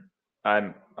 and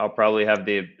I'll probably have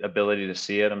the ability to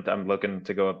see it. I'm looking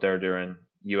to go up there during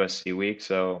USC week,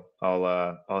 so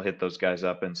I'll hit those guys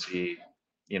up and see,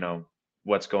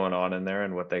 what's going on in there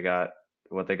and what they got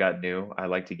new. I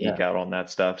like to geek out on that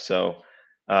stuff. So,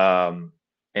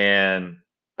 and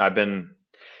I've been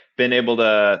able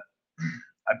to.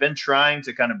 I've been trying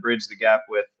to kind of bridge the gap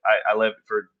with. I live,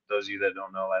 for those of you that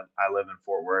don't know, I live in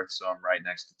Fort Worth, so I'm right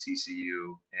next to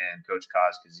TCU, and Coach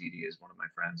Kaz Kazidi is one of my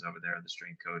friends over there, the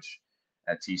strength coach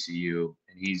at TCU,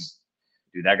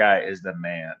 and that guy is the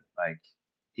man. Like,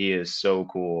 he is so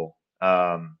cool,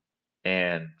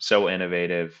 and so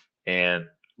innovative, and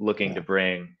looking to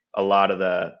bring a lot of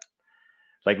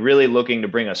really looking to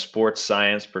bring a sports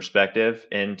science perspective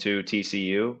into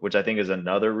TCU, which I think is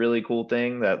another really cool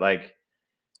thing that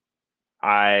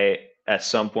I at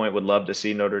some point would love to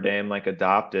see Notre Dame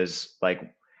adopt, is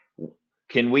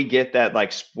can we get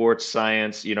that sports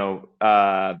science,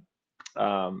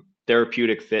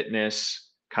 therapeutic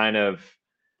fitness kind of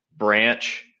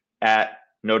branch at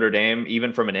Notre Dame,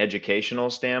 even from an educational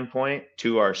standpoint,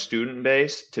 to our student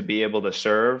base, to be able to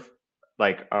serve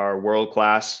our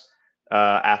world-class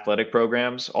athletic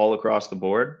programs all across the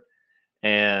board.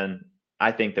 And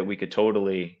I think that we could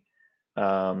totally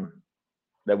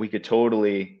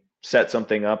set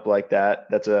something up like that.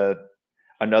 That's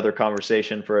another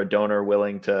conversation for a donor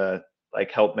willing to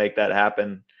help make that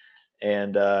happen.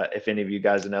 And if any of you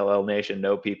guys in LL Nation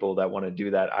know people that want to do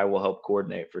that, I will help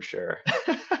coordinate for sure.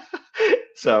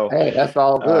 So hey, that's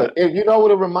all good. You know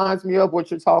what it reminds me of, what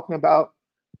you're talking about?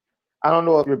 I don't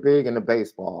know if you're big into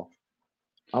baseball.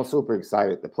 I'm super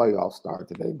excited. The playoffs start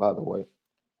today, by the way.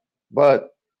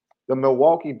 But the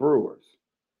Milwaukee Brewers,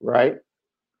 right?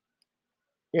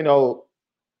 They don't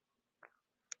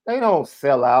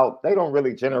sell out. They don't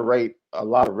really generate a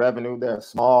lot of revenue. They're a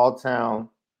small town,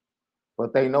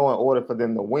 but they know in order for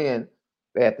them to win,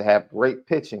 they have to have great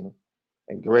pitching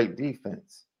and great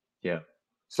defense. Yeah.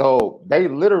 So they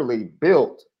literally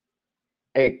built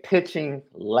a pitching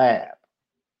lab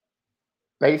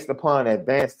based upon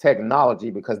advanced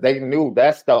technology, because they knew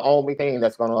that's the only thing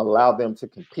that's going to allow them to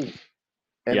compete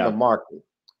in the market.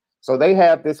 So they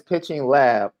have this pitching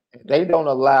lab, and they don't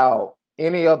allow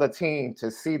any other team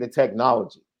to see the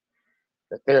technology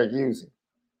that they're using.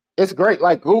 It's great.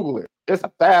 Google it. It's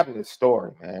a fabulous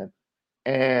story, man.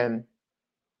 And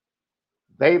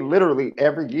they literally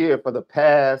every year for the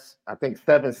past, I think,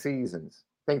 7 seasons,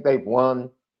 I think they've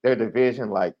won their division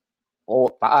 4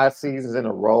 or 5 seasons in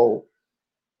a row.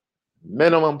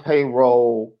 Minimum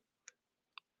payroll,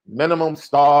 minimum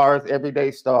stars,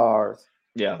 everyday stars.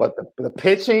 Yeah. But the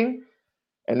pitching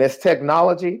and this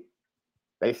technology,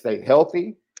 they stay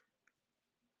healthy.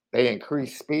 They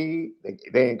increase speed.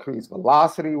 They increase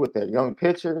velocity with their young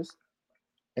pitchers,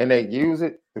 and they use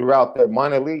it throughout their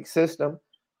minor league system.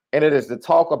 And it is the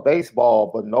talk of baseball,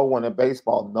 but no one in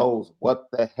baseball knows what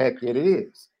the heck it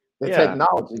is, the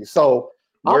technology. So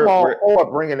I'm all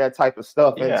for bringing that type of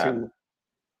stuff into,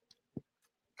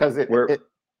 because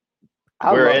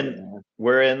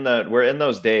we're in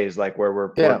those days where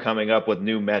we're coming up with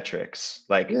new metrics.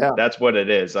 That's what it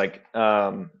is.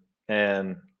 And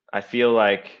I feel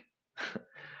like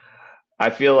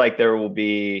there will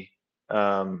be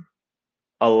a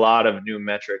lot of new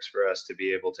metrics for us to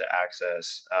be able to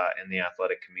access in the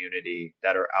athletic community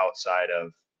that are outside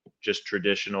of just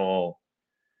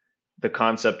the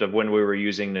concept of when we were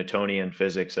using Newtonian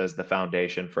physics as the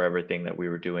foundation for everything that we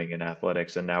were doing in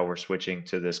athletics. And now we're switching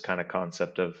to this kind of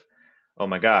concept of, oh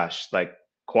my gosh,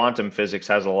 quantum physics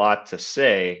has a lot to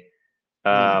say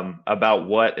about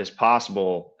what is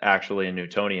possible actually in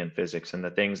Newtonian physics, and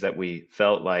the things that we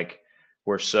felt like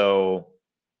were so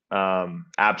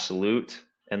absolute,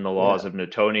 and the laws of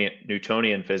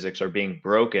Newtonian physics are being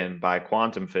broken by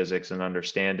quantum physics, and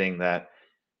understanding that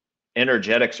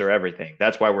energetics are everything.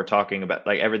 That's why we're talking about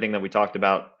everything that we talked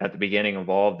about at the beginning of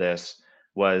all of this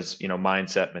was,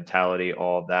 mindset, mentality,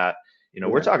 all of that.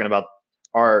 We're talking about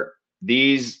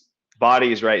these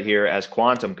bodies right here as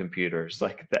quantum computers.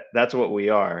 That's what we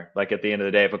are. At the end of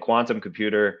the day, if a quantum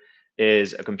computer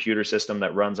is a computer system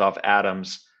that runs off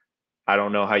atoms. I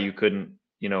don't know how you couldn't,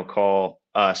 call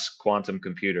us quantum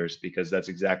computers, because that's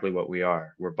exactly what we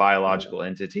are. We're biological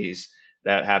entities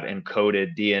that have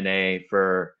encoded DNA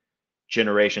for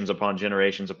generations upon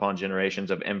generations upon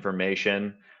generations of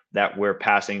information that we're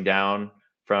passing down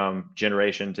from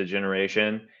generation to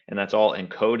generation. And that's all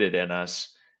encoded in us.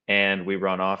 And we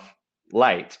run off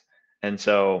light. And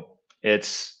so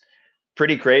it's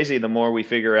pretty crazy the more we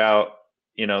figure out,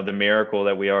 the miracle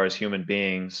that we are as human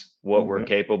beings, what we're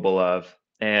capable of.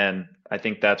 And I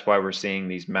think that's why we're seeing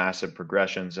these massive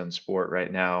progressions in sport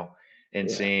right now, and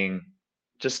seeing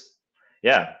just,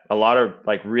 a lot of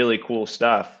like really cool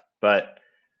stuff. But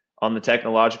on the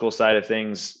technological side of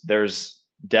things, there's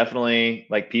definitely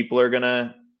like people they're going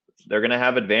to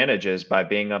have advantages by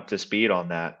being up to speed on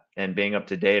that and being up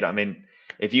to date. I mean,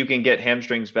 if you can get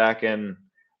hamstrings back in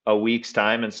a week's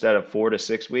time instead of 4 to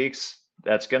 6 weeks,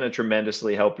 that's going to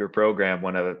tremendously help your program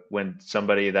when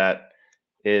somebody that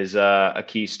is a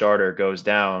key starter goes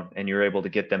down, and you're able to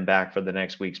get them back for the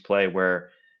next week's play, where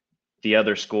the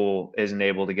other school isn't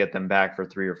able to get them back for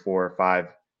 3 or 4 or 5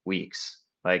 weeks.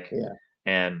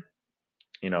 And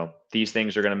these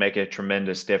things are going to make a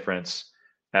tremendous difference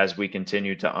as we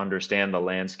continue to understand the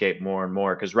landscape more and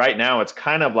more. Because right now it's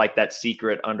kind of like that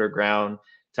secret underground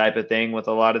type of thing with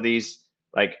a lot of these,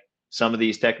 like some of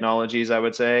these technologies, I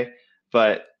would say.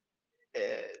 But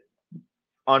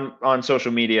on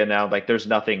social media now, like there's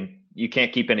nothing, you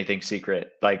can't keep anything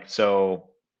secret. Like, so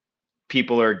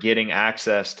people are getting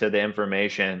access to the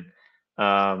information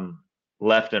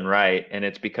left and right, and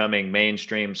it's becoming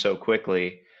mainstream so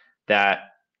quickly that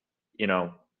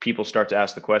people start to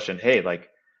ask the question, hey, like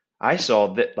I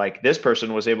saw that like this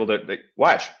person was able to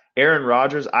watch Aaron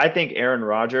Rodgers. I think Aaron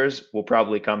Rodgers will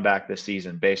probably come back this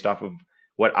season based off of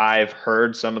what I've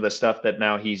heard, some of the stuff that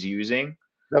now he's using.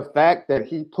 The fact that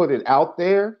he put it out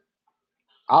there,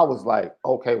 I was like,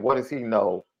 okay, what does he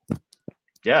know?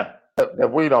 Yeah.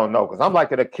 That we don't know. Because I'm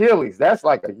like, an Achilles, that's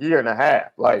like a year and a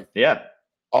half. Like,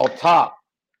 on top.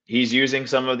 He's using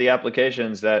some of the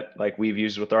applications that like we've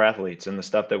used with our athletes and the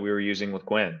stuff that we were using with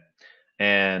Quinn.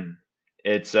 And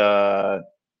it's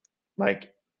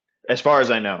like, as far as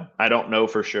I know, I don't know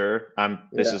for sure.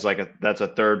 This is like that's a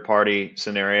third party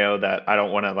scenario that I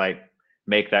don't want to like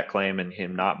make that claim and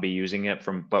him not be using it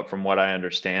but from what I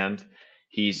understand,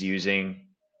 he's using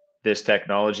this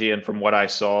technology. And from what I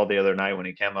saw the other night when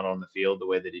he came out on the field, the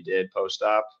way that he did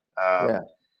post-op,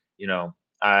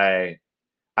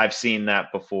 I've seen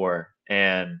that before.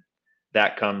 And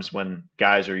that comes when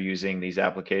guys are using these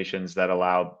applications that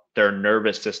allow their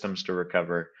nervous systems to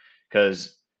recover,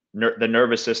 because the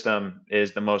nervous system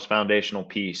is the most foundational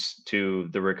piece to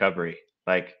the recovery.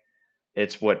 Like,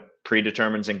 it's what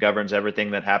predetermines and governs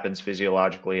everything that happens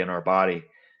physiologically in our body.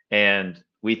 And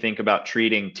we think about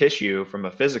treating tissue from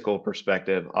a physical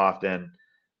perspective often,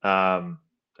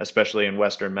 especially in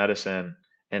Western medicine.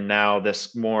 And now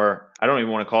this more, I don't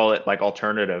even want to call it like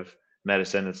alternative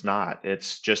medicine. It's not.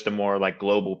 It's just a more like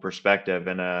global perspective.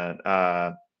 And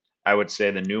I would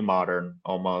say the new modern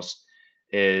almost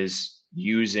is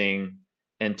using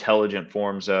intelligent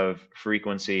forms of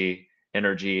frequency,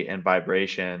 energy, and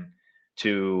vibration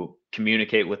to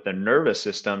communicate with the nervous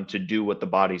system to do what the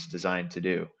body's designed to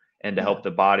do, and to help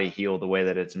the body heal the way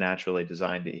that it's naturally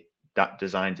designed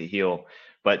to heal,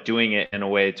 but doing it in a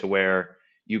way to where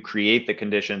you create the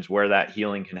conditions where that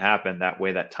healing can happen. That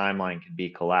way that timeline can be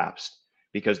collapsed,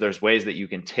 because there's ways that you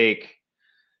can take.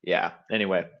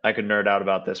 Anyway, I could nerd out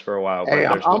about this for a while. Hey,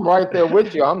 I'm right there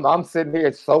with you. I'm sitting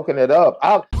here soaking it up.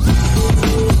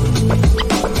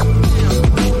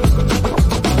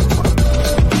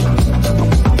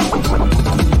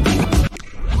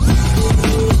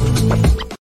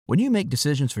 When you make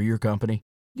decisions for your company,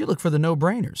 you look for the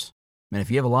no-brainers. And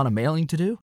if you have a lot of mailing to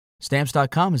do,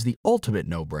 Stamps.com is the ultimate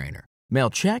no-brainer. Mail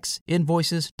checks,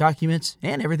 invoices, documents,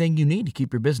 and everything you need to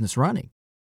keep your business running.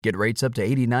 Get rates up to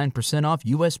 89% off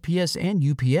USPS and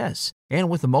UPS. And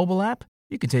with the mobile app,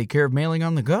 you can take care of mailing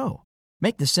on the go.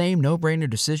 Make the same no-brainer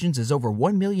decisions as over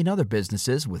 1 million other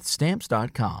businesses with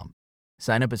Stamps.com.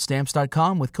 Sign up at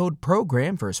Stamps.com with code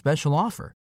PROGRAM for a special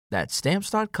offer. That's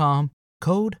Stamps.com,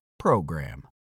 code PROGRAM.